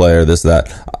person player, this, that.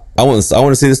 I want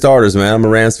to see the starters, man. I'm a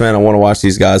Rams fan. I want to watch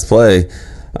these guys play.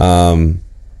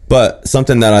 But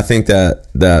something that I think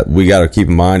that we got to keep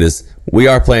in mind is we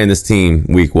are playing this team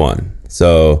week 1.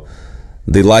 So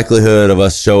the likelihood of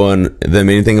us showing them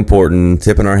anything important,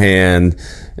 tipping our hand,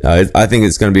 I think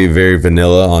it's going to be very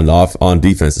vanilla on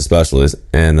defense especially.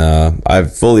 And I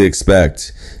fully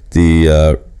expect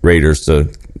the Raiders to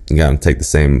take the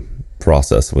same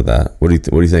process with that. What do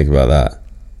you think about that?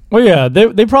 Well, yeah,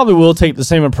 they probably will take the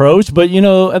same approach, but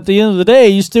at the end of the day,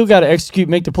 you still got to execute,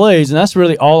 make the plays, and that's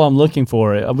really all I'm looking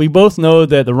for. We both know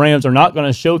that the Rams are not going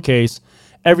to showcase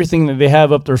everything that they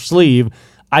have up their sleeve.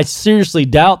 I seriously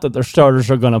doubt that their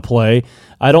starters are going to play.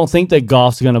 I don't think that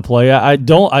Goff's going to play. I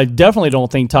definitely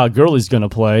don't think Todd Gurley's going to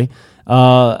play.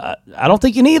 I don't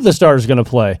think any of the starters are going to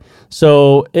play.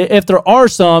 So if there are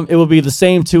some, it will be the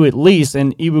same two at least,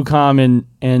 and Ebukam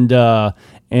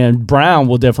and Brown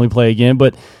will definitely play again.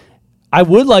 But I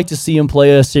would like to see him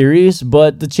play a series,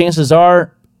 but the chances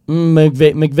are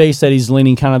McVay said he's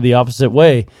leaning kind of the opposite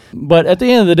way. But at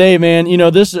the end of the day, man,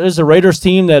 this is a Raiders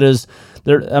team that is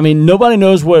nobody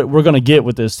knows what we're going to get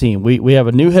with this team. We have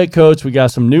a new head coach. We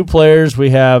got some new players.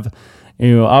 We have,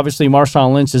 obviously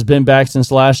Marshawn Lynch has been back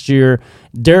since last year.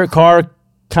 Derek Carr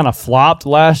kind of flopped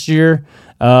last year.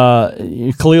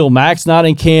 Khalil Mack's not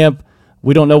in camp.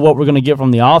 We don't know what we're going to get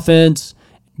from the offense.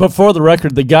 But for the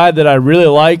record, the guy that I really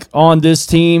like on this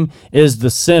team is the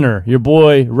center, your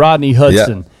boy Rodney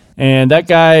Hudson. Yep. And that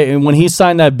guy, and when he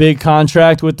signed that big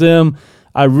contract with them,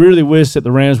 I really wish that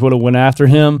the Rams would have went after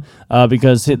him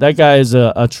because that guy is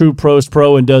a true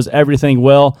pro and does everything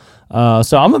well.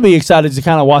 So I'm going to be excited to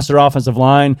kind of watch their offensive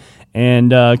line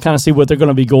and kind of see what they're going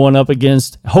to be going up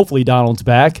against. Hopefully Donald's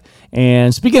back.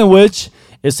 And speaking of which,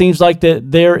 it seems like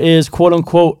that there is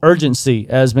quote-unquote urgency,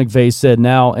 as McVay said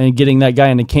now, and getting that guy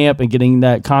into camp and getting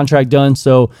that contract done.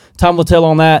 So time will tell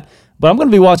on that. But I'm going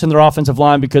to be watching their offensive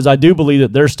line because I do believe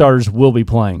that their starters will be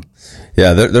playing.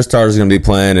 Yeah, their starters are going to be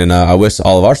playing, and I wish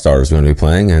all of our starters were going to be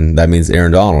playing, and that means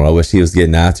Aaron Donald. I wish he was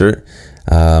getting after it.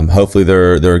 Hopefully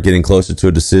they're getting closer to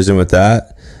a decision with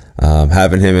that.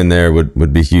 Having him in there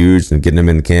would be huge, and getting him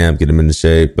in camp, getting him into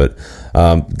shape. But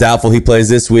doubtful he plays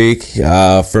this week.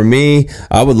 For me,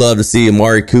 I would love to see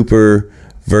Amari Cooper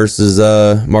versus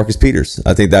Marcus Peters.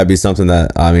 I think that'd be something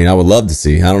that, I would love to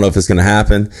see. I don't know if it's going to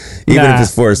happen, even if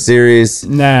it's for a series.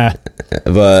 Nah.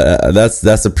 But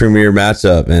that's a premier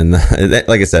matchup. And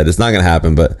like I said, it's not going to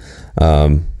happen. But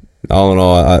all in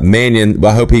all, Mannion,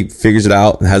 I hope he figures it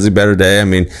out and has a better day.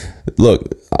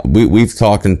 Look, we've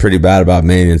talked pretty bad about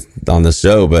Mannion on the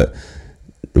show, but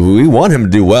we want him to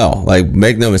do well. Like,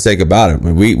 make no mistake about it.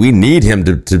 We need him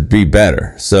to be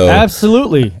better. So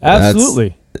absolutely.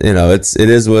 It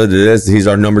is what it is. He's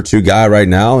our number 2 guy right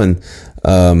now, and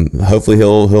hopefully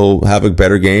he'll have a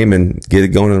better game and get it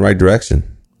going in the right direction.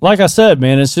 Like I said,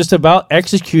 man, it's just about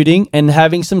executing and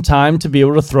having some time to be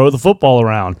able to throw the football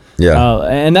around. Yeah.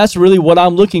 And that's really what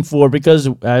I'm looking for because,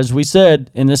 as we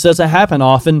said, and this doesn't happen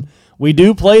often, we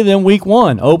do play them week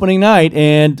 1, opening night,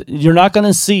 and you're not going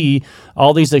to see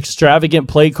all these extravagant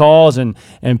play calls and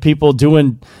people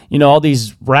doing, all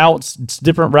these routes,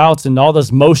 different routes and all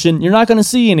this motion. You're not going to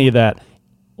see any of that.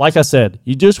 Like I said,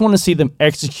 you just want to see them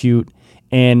execute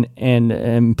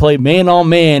and play man on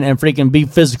man and freaking be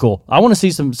physical. I want to see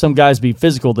some guys be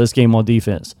physical this game on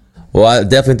defense. Well, I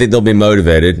definitely think they'll be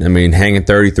motivated. Hanging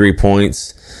 33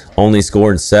 points, only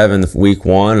scored 7 week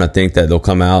 1. I think that they'll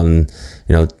come out and,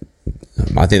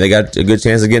 I think they got a good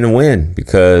chance of getting a win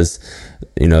because,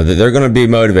 they're going to be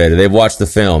motivated. They've watched the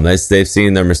film. They've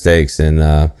seen their mistakes, and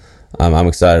I'm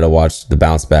excited to watch the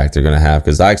bounce back they're going to have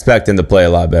because I expect them to play a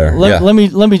lot better. Let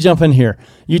me jump in here.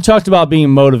 You talked about being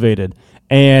motivated.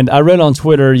 And I read on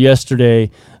Twitter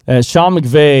yesterday that Sean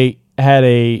McVay had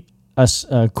a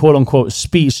quote-unquote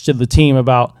speech to the team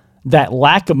about that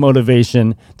lack of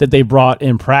motivation that they brought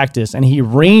in practice. And he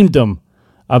reamed them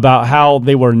about how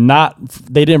they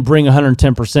didn't bring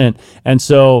 110%. And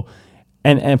so,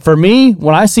 and for me,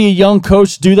 when I see a young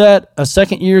coach do that, a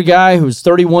second-year guy who's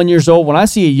 31 years old, when I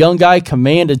see a young guy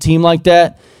command a team like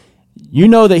that, you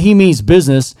know that he means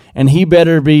business, and he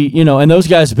better be, and those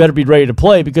guys better be ready to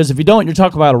play because if you don't, you're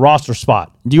talking about a roster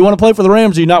spot. Do you want to play for the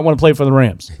Rams or do you not want to play for the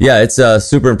Rams? Yeah, it's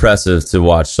super impressive to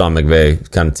watch Sean McVay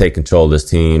kind of take control of this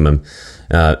team.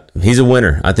 He's a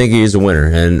winner. I think he is a winner.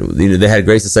 And they had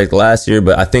great success last year,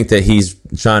 but I think that he's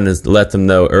trying to let them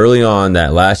know early on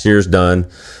that last year's done.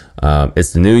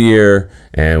 It's the new year,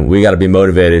 and we got to be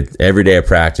motivated every day of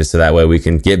practice so that way we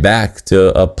can get back to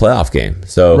a playoff game.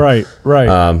 So, right.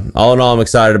 All in all, I'm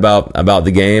excited about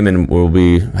the game, and we'll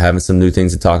be having some new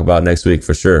things to talk about next week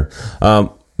for sure.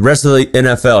 Rest of the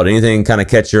NFL, did anything kind of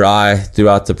catch your eye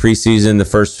throughout the preseason, the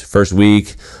first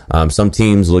week? Some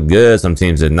teams look good, some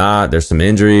teams did not. There's some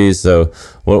injuries. So,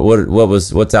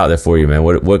 what's out there for you, man?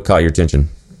 What caught your attention?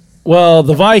 Well,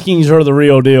 the Vikings are the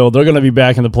real deal. They're going to be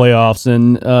back in the playoffs,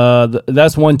 and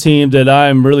that's one team that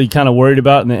I'm really kind of worried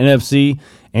about in the NFC.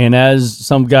 And as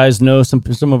some guys know,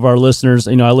 some of our listeners,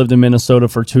 I lived in Minnesota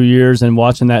for 2 years and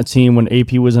watching that team when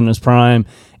AP was in his prime.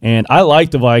 And I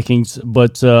like the Vikings,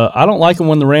 but I don't like them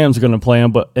when the Rams are going to play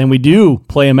them. And we do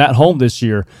play them at home this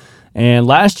year. And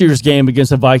last year's game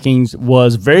against the Vikings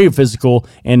was very physical,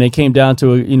 and it came down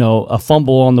to a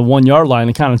fumble on the 1 yard line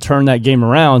and kind of turned that game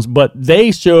around. But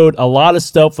they showed a lot of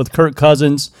stuff with Kirk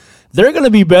Cousins. They're going to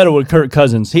be better with Kirk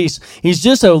Cousins. He's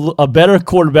just a better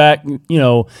quarterback,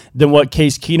 than what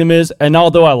Case Keenum is. And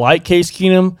although I like Case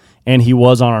Keenum, and he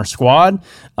was on our squad,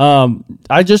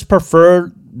 I just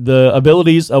prefer the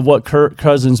abilities of what Kirk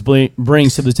Cousins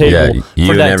brings to the table. Yeah,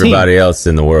 you and everybody else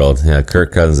in the world. Yeah,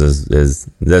 Kirk Cousins is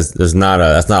that's not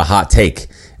a hot take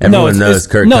Everyone knows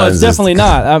Kirk Cousins. No, it's definitely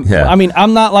not. Yeah. I mean,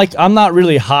 I'm not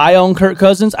really high on Kirk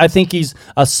Cousins. I think he's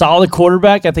a solid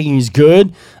quarterback. I think he's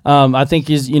good. I think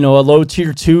he's a low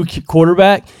tier 2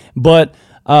 quarterback. But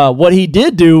what he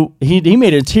did do, he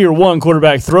made a tier 1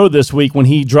 quarterback throw this week when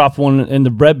he dropped one in the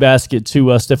breadbasket to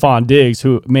Stephon Diggs,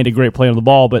 who made a great play on the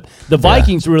ball. But the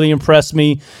Vikings really impressed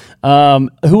me.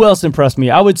 Who else impressed me?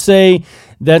 I would say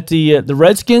that the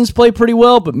Redskins play pretty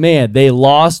well, but man, they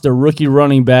lost a rookie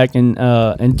running back and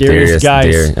Darius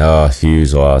Geis.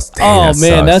 Huge loss. Dang,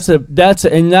 man, that's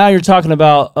and now you're talking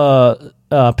about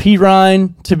P.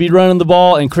 Ryan to be running the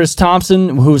ball and Chris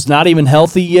Thompson, who's not even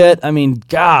healthy yet. I mean,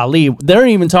 golly, they're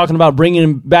even talking about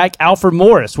bringing back Alfred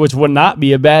Morris, which would not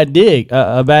be a bad gig,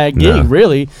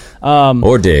 really.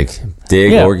 Or dig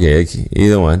or gig,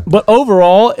 either one. But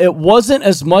overall, it wasn't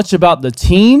as much about the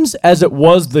teams as it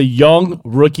was the young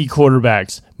rookie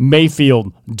quarterbacks: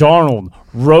 Mayfield, Darnold,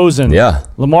 Rosen,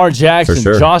 Lamar Jackson, For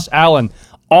sure. Josh Allen.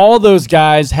 All those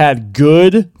guys had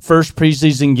good first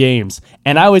preseason games,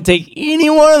 and I would take any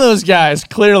one of those guys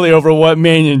clearly over what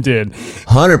Mannion did.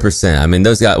 100%. I mean,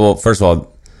 those guys, well, first of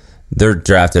all, they're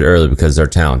drafted early because they're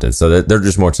talented, so they're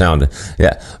just more talented.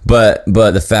 Yeah, but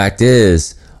the fact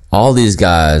is, all these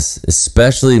guys,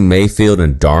 especially Mayfield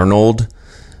and Darnold,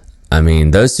 I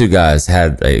mean, those two guys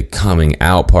had a coming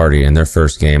out party in their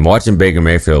first game. Watching Baker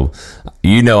Mayfield,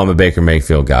 I'm a Baker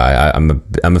Mayfield guy.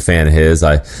 I'm a fan of his.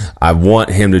 I want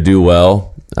him to do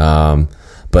well.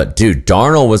 But dude,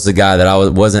 Darnold was the guy that I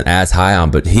wasn't as high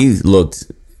on, but he looked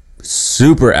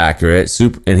super accurate,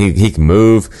 and he can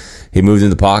move. He moved in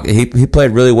the pocket. He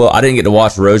played really well. I didn't get to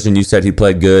watch Rosen. You said he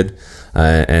played good,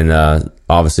 and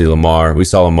obviously Lamar. We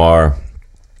saw Lamar,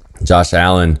 Josh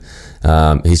Allen.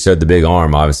 He showed the big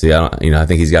arm. Obviously, I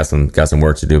think he's got some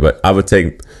work to do. But I would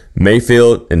take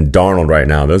Mayfield and Darnold right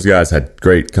now. Those guys had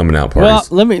great coming out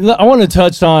parties. Well, I want to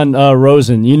touch on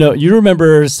Rosen. You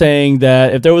remember saying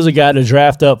that if there was a guy to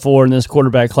draft up for in this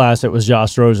quarterback class, it was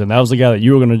Josh Rosen. That was the guy that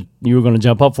you were gonna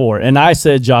jump up for. And I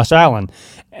said Josh Allen.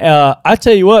 I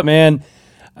tell you what, man.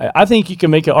 I think you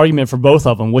can make an argument for both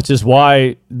of them, which is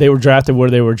why they were drafted where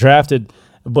they were drafted.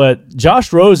 But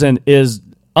Josh Rosen is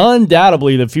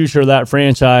undoubtedly the future of that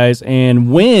franchise,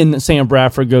 and when Sam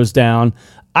Bradford goes down,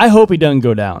 I hope he doesn't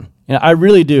go down. And I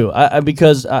really do,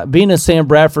 because being a Sam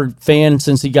Bradford fan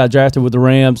since he got drafted with the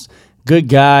Rams, good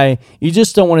guy. You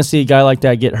just don't want to see a guy like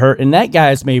that get hurt, and that guy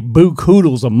has made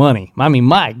boo-koodles of money. I mean,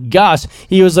 my gosh,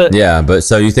 he was but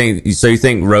so you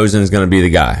think Rosen's going to be the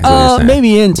guy?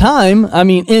 Maybe in time. I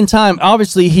mean, in time,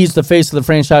 obviously he's the face of the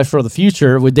franchise for the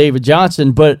future with David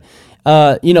Johnson, but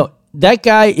that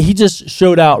guy, he just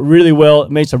showed out really well,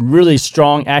 made some really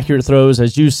strong, accurate throws,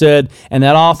 as you said, and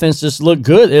that offense just looked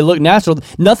good. It looked natural.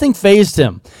 Nothing fazed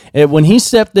him. When he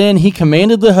stepped in, he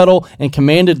commanded the huddle and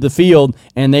commanded the field,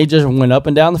 and they just went up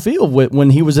and down the field when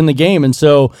he was in the game. And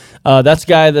so that's a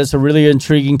guy that's really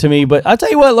intriguing to me. But I'll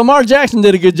tell you what, Lamar Jackson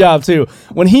did a good job too.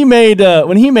 When he made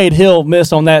Hill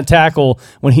miss on that tackle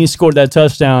when he scored that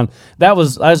touchdown, that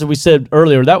was, as we said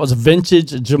earlier, that was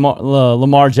vintage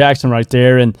Lamar Jackson right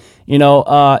there. And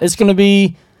it's going to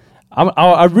be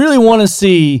I really want to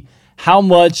see how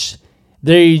much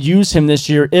they use him this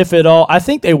year, if at all. I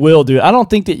think they will do. I don't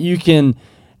think that you can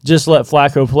just let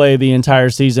Flacco play the entire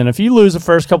season. If you lose the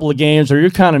first couple of games or you're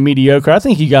kind of mediocre, I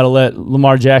think you got to let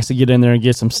Lamar Jackson get in there and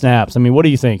get some snaps. I mean, what do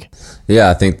you think?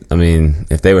 Yeah,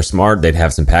 if they were smart, they'd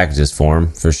have some packages for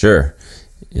him, for sure.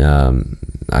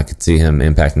 I could see him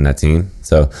impacting that team.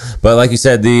 So, but like you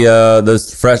said,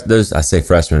 those freshmen,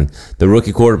 the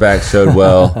rookie quarterback showed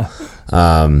well.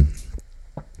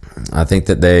 I think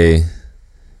that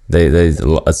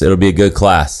it'll be a good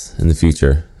class in the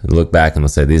future. Look back and they'll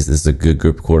say this is a good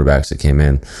group of quarterbacks that came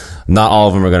in. Not all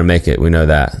of them are going to make it. We know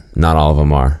that. Not all of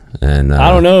them are. And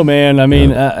I don't know, man. I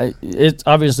mean, it's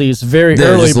very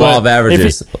early. Law of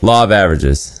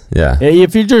averages. Yeah.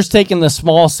 If you're just taking the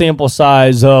small sample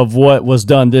size of what was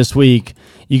done this week,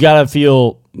 you got to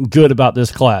feel good about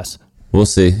this class. We'll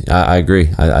see. I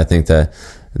agree. I think that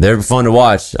they're fun to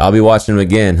watch. I'll be watching them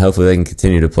again. Hopefully they can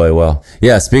continue to play well.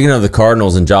 Yeah, speaking of the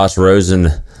Cardinals and Josh Rosen,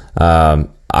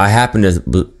 I happen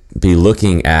to be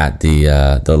looking at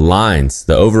the lines,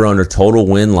 the over-under total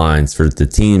win lines for the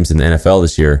teams in the NFL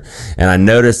this year, and I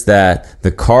noticed that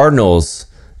the Cardinals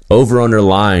over-under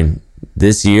line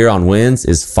this year on wins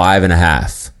is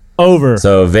 5.5. Over.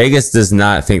 So Vegas does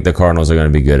not think the Cardinals are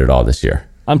going to be good at all this year.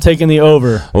 I'm taking the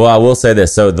over. Well, I will say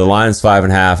this. So the line's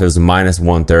 5.5. It was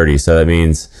 -130. So that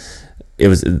means it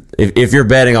was if you're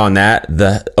betting on that,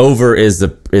 the over is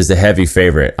the heavy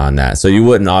favorite on that. So you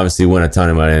wouldn't obviously win a ton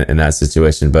of money in that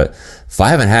situation. But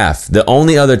 5.5. The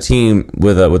only other team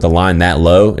with a line that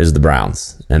low is the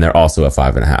Browns, and they're also at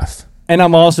 5.5. And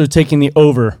I'm also taking the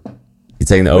over. You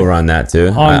taking the over on that too?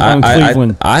 On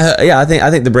Cleveland. I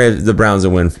think the Browns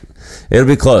will win. It'll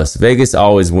be close. Vegas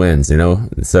always wins,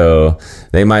 so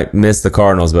they might miss the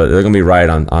Cardinals, but they're gonna be right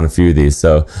on a few of these.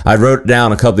 So I wrote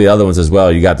down a couple of the other ones as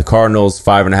well. You got the Cardinals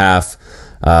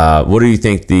 5.5. What do you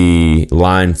think the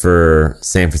line for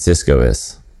San Francisco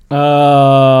is?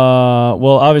 Well,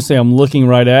 obviously I'm looking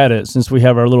right at it since we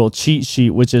have our little cheat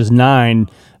sheet, which is 9.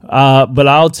 But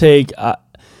I'll take.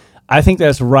 I think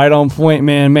that's right on point,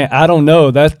 man. I don't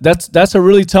know. That's a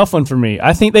really tough one for me.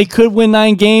 I think they could win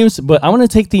 9 games, but I'm going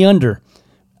to take the under.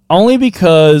 Only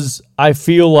because I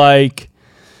feel like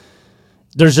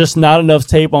there's just not enough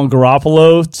tape on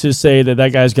Garoppolo to say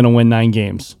that guy's going to win 9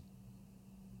 games.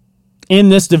 In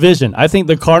this division, I think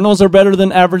the Cardinals are better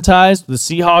than advertised. The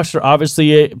Seahawks are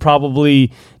obviously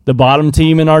probably the bottom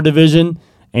team in our division.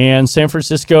 And San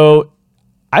Francisco,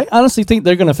 I honestly think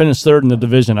they're going to finish 3rd in the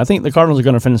division. I think the Cardinals are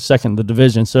going to finish 2nd in the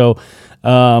division. So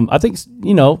I think,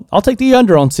 I'll take the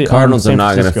under on San Francisco. Cardinals are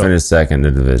not going to finish 2nd in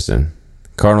the division.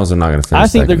 Cardinals are not going to finish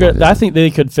second. I think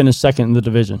they could finish 2nd in the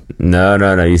division. No.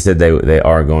 You said they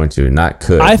are going to, not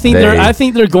could. I think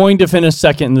they're going to finish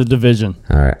 2nd in the division.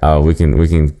 All right. Oh, we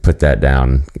can put that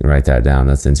down. Write that down.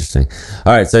 That's interesting.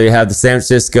 All right. So you have the San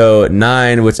Francisco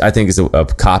 9, which I think is a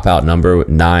cop out number,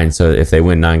 9. So if they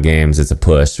win 9 games, it's a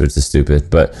push, which is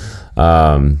stupid. But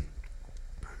I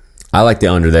like the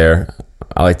under there.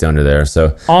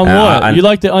 So on what? You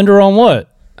like the under on what?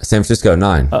 San Francisco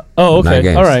 9.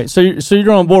 Okay. All right. So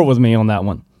you're on board with me on that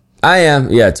one. I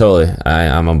am. Yeah, totally.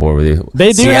 I'm on board with you. They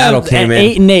do Seattle came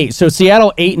in 8-8. So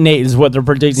Seattle 8-8 is what they're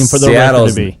predicting for their record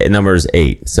to be. Number is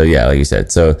 8. So yeah, like you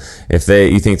said. So if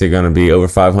you think they're going to be over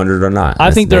 500 or not? I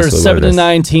think they're a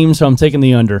 7-9 team. So I'm taking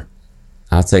the under.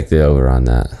 I'll take the over on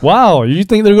that. Wow, you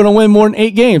think they're going to win more than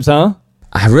 8 games, huh?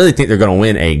 I really think they're going to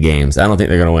win 8 games. I don't think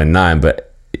they're going to win 9, but.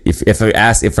 If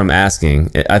I'm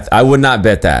asking, I would not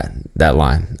bet that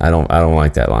line. I don't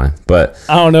like that line. But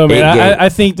I don't know, man. I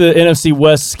think the NFC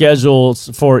West schedules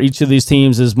for each of these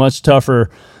teams is much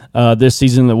tougher this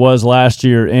season than it was last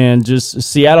year, and just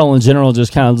Seattle in general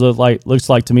just kind of looks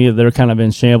like to me that they're kind of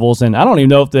in shambles. And I don't even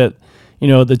know if that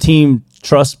the team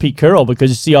trusts Pete Carroll,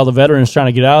 because you see all the veterans trying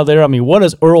to get out of there. I mean, what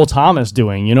is Earl Thomas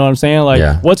doing? You know what I'm saying?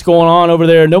 What's going on over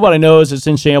there? Nobody knows. It's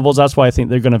in shambles. That's why I think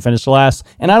they're going to finish last.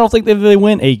 And I don't think that they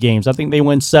win 8 games. I think they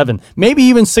win 7, maybe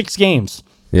even 6 games.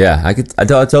 Yeah, I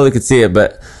totally could see it,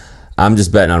 but I'm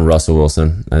just betting on Russell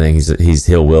Wilson. I think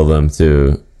he'll will them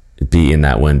to be in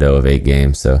that window of 8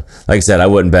 games. So, like I said, I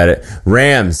wouldn't bet it.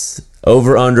 Rams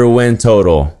over under win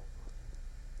total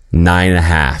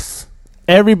 9.5.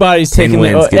 Everybody's taking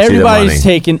the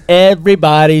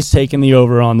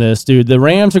over on this, dude. The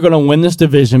Rams are going to win this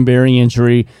division bearing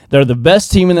injury. They're the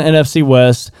best team in the NFC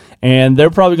West, and they're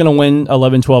probably going to win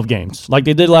 11, 12 games like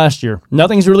they did last year.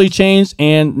 Nothing's really changed,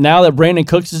 and now that Brandon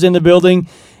Cooks is in the building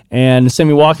and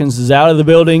Sammy Watkins is out of the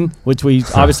building, which we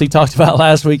obviously talked about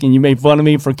last week, and you made fun of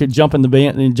me for jumping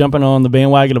on the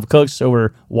bandwagon of Cooks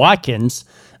over Watkins.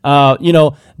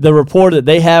 The rapport that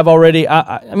they have already.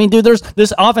 I mean, dude,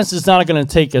 this offense is not going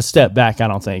to take a step back. I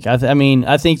don't think. I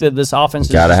think that this offense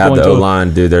is gotta have the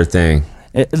O-line do their thing.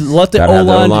 Let the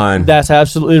O-line. That's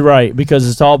absolutely right, because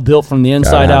it's all built from the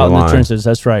inside out in the trenches.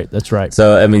 That's right.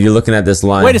 So I mean, you're looking at this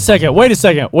line. Wait a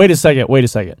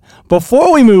second.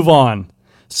 Before we move on,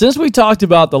 since we talked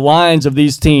about the lines of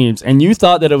these teams, and you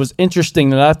thought that it was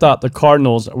interesting that I thought the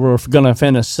Cardinals were going to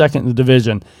finish 2nd in the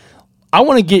division, I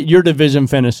want to get your division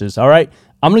finishes, all right?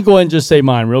 I'm going to go ahead and just say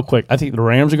mine real quick. I think the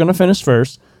Rams are going to finish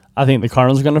 1st. I think the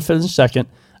Cardinals are going to finish 2nd.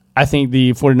 I think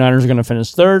the 49ers are going to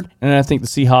finish 3rd. And I think the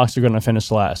Seahawks are going to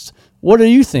finish last. What do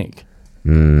you think?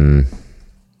 Come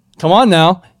on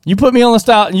now. You put me on the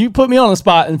spot and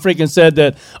freaking said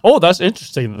that, that's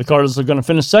interesting that the Cardinals are going to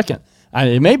finish 2nd.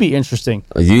 It may be interesting.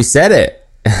 You said it.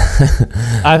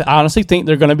 I honestly think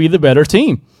they're going to be the better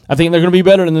team. I think they're going to be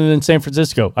better than San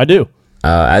Francisco. I do.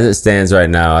 As it stands right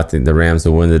now, I think the Rams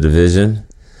will win the division.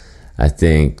 I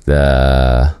think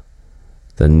the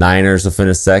Niners will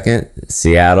finish 2nd,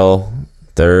 Seattle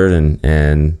 3rd,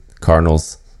 and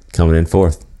Cardinals coming in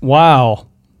 4th. Wow.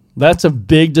 That's a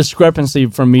big discrepancy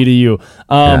from me to you.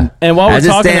 And while we're as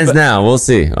it stands now, we'll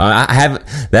see.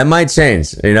 That might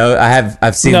change.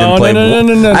 I've seen them play.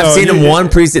 No. I've seen them one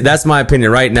preseason. That's my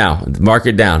opinion right now. Mark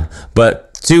it down.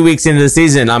 But 2 weeks into the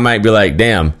season, I might be like,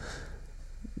 damn,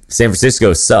 San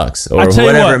Francisco sucks, or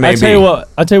whatever it may be.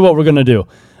 I'll tell you what we're going to do.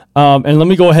 And let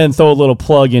me go ahead and throw a little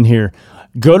plug in here.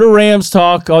 Go to Rams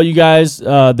Talk, all you guys.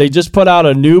 They just put out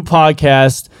a new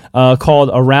podcast called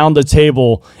Around the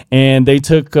Table, and they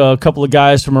took a couple of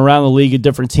guys from around the league at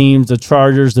different teams, the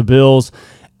Chargers, the Bills.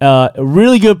 A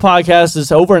really good podcast.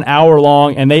 It's over an hour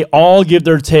long, and they all give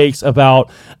their takes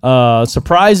about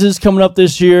surprises coming up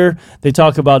this year. They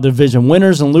talk about division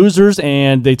winners and losers,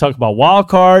 and they talk about wild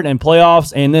card and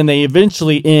playoffs, and then they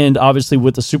eventually end, obviously,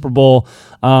 with the Super Bowl.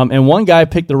 And one guy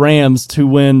picked the Rams to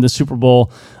win the Super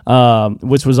Bowl,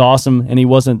 which was awesome, and he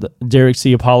wasn't Derek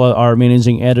Ciapala, our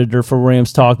managing editor for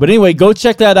Rams Talk. But anyway, go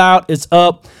check that out. It's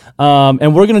up,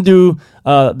 and we're going to do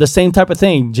the same type of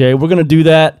thing, Jay. We're going to do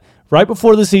that right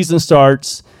before the season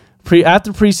starts,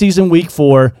 after preseason week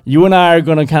 4. You and I are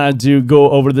going to kind of go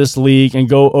over this league and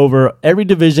go over every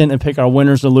division and pick our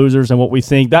winners and losers and what we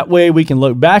think. That way we can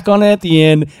look back on it at the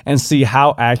end and see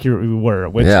how accurate we were,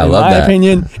 which in my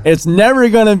opinion, it's never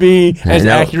going to be as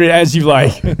accurate as you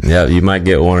like. Yeah, you might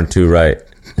get one or two right.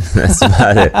 That's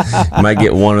about it. You might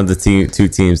get one of the two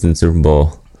teams in the Super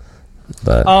Bowl.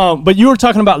 But you were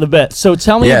talking about the bet. So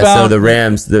tell me about... Yeah, so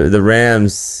the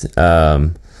Rams...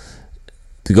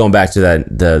 going back to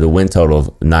the win total of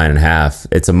 9.5,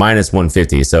 it's a minus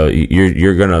 150. So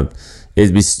you'd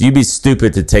be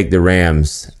stupid to take the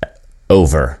Rams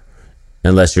over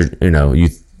unless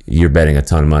you're betting a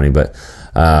ton of money. But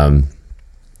and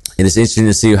it's interesting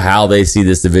to see how they see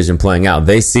this division playing out.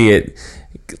 They see it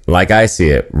like I see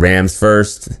it. Rams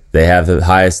first, they have the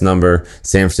highest number.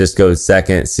 San Francisco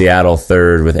second, Seattle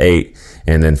third with 8,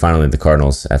 and then finally the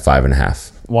Cardinals at 5.5.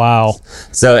 Wow.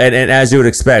 So, and as you would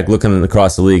expect, looking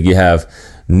across the league, you have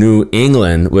New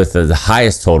England with the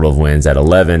highest total of wins at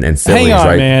 11, and Philly. Hang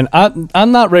on, man.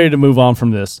 I'm not ready to move on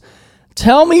from this.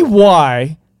 Tell me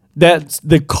why that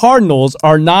the Cardinals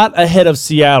are not ahead of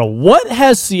Seattle. What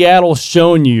has Seattle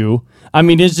shown you? I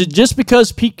mean, is it just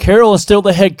because Pete Carroll is still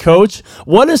the head coach?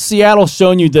 What has Seattle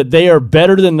shown you that they are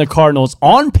better than the Cardinals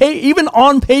even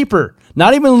on paper?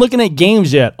 Not even looking at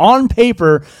games yet. On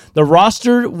paper, the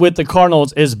roster with the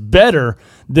Cardinals is better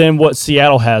than what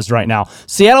Seattle has right now.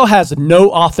 Seattle has no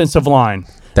offensive line.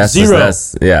 Zero.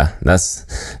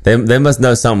 They must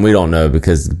know something we don't know,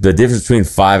 because the difference between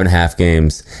 5.5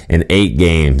 games and 8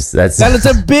 games, that is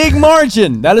a big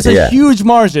margin. That is a huge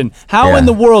margin. How in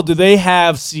the world do they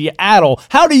have Seattle?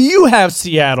 How do you have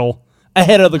Seattle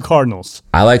ahead of the Cardinals?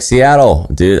 I like Seattle,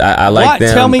 dude. I like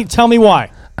them. Tell me why.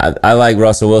 I like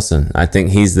Russell Wilson. I think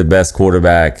he's the best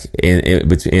quarterback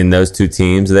in those two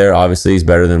teams there. Obviously, he's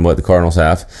better than what the Cardinals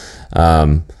have.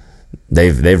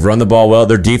 They've run the ball well.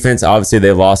 Their defense, obviously,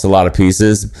 they've lost a lot of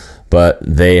pieces, but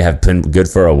they have been good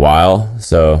for a while.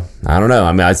 So, I don't know.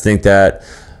 I mean, I think that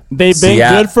they've been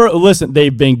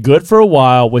good for a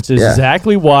while, which is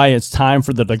exactly why it's time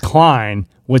for the decline,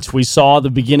 which we saw at the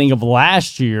beginning of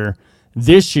last year,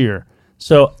 this year.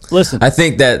 So, listen. I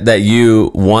think that you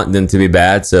want them to be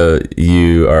bad, so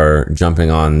you are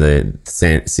jumping on the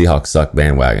Seahawks suck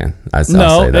bandwagon. I'll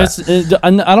say that.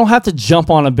 I don't have to jump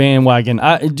on a bandwagon.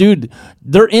 Dude,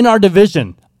 they're in our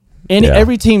division.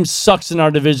 Every team sucks in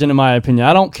our division, in my opinion.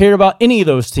 I don't care about any of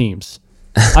those teams.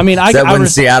 I mean, when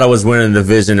Seattle was winning the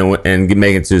division and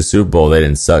making it to the Super Bowl, they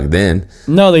didn't suck then.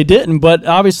 No, they didn't. But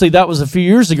obviously, that was a few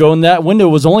years ago, and that window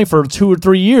was only for 2 or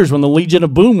 3 years when the Legion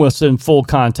of Boom was in full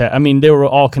contact. I mean, they were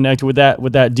all connected with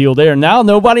that deal there. Now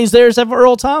nobody's there except for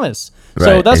Earl Thomas. Right.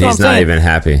 So that's and what I'm saying. He's not even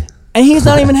happy. And he's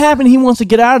not even happy. He wants to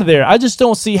get out of there. I just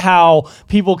don't see how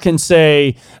people can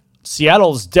say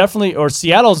Seattle's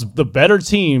the better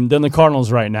team than the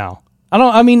Cardinals right now.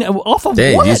 Off of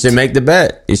what? You should make the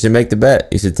bet. You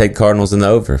should take Cardinals in the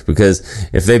over, because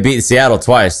if they beat Seattle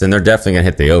twice, then they're definitely going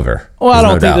to hit the over. Well,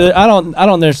 I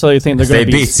don't necessarily think they're going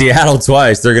to beat Seattle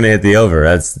twice. They're going to hit the over.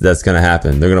 That's going to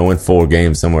happen. They're going to win 4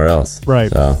 games somewhere else.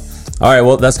 Right. So, all right.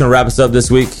 Well, that's going to wrap us up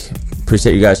this week.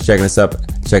 Appreciate you guys checking us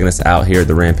out here at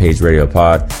the Rampage Radio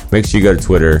Pod. Make sure you go to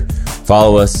Twitter,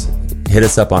 follow us, hit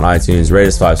us up on iTunes, rate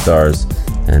us 5 stars,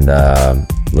 and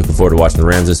looking forward to watching the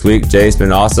Rams this week. Jay, it's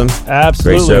been awesome.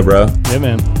 Absolutely. Great show, bro. Yeah,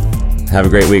 man. Have a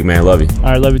great week, man. Love you. All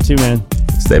right, love you too, man.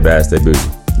 Stay bad, stay bougie.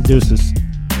 Deuces.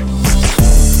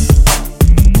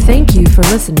 Thank you for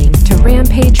listening to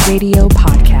Rampage Radio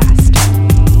Podcast.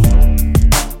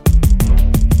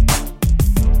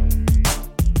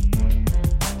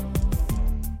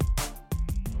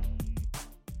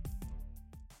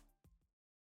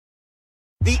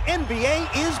 The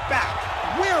NBA is back.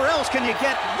 Where else can you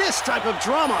get this type of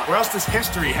drama? Where else does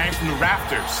history hang from the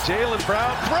rafters? Jaylen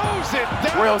Brown throws it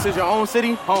down. Where else is your own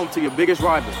city home to your biggest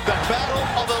rival? The battle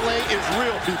of the lane is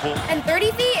real, people. And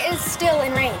 30 feet is still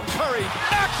in range. Curry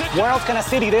knocks it. Where else can a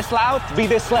city this loud be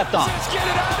this slept on?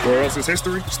 Where else is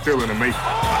history still in the making?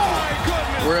 Oh, my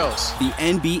goodness. Where else? The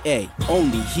NBA,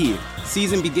 only here.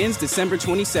 Season begins December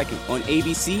 22nd on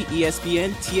ABC,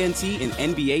 ESPN, TNT, and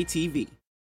NBA TV.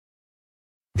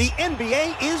 The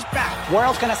NBA is back. Where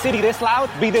else can a city this loud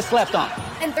be this slept on?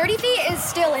 And 30 feet is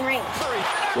still in range.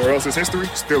 Where else is history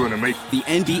still in the making? The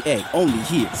NBA, only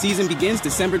here. Season begins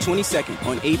December 22nd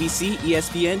on ABC,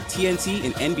 ESPN, TNT,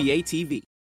 and NBA TV.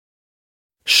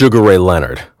 Sugar Ray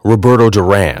Leonard, Roberto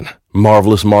Duran,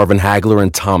 Marvelous Marvin Hagler,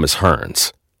 and Thomas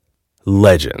Hearns.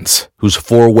 Legends, whose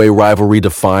four-way rivalry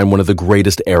defined one of the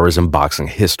greatest eras in boxing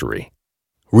history.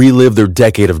 Relive their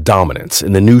decade of dominance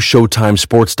in the new Showtime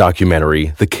sports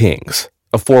documentary, The Kings,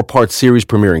 a 4-part series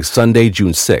premiering Sunday,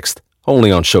 June 6th,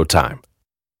 only on Showtime.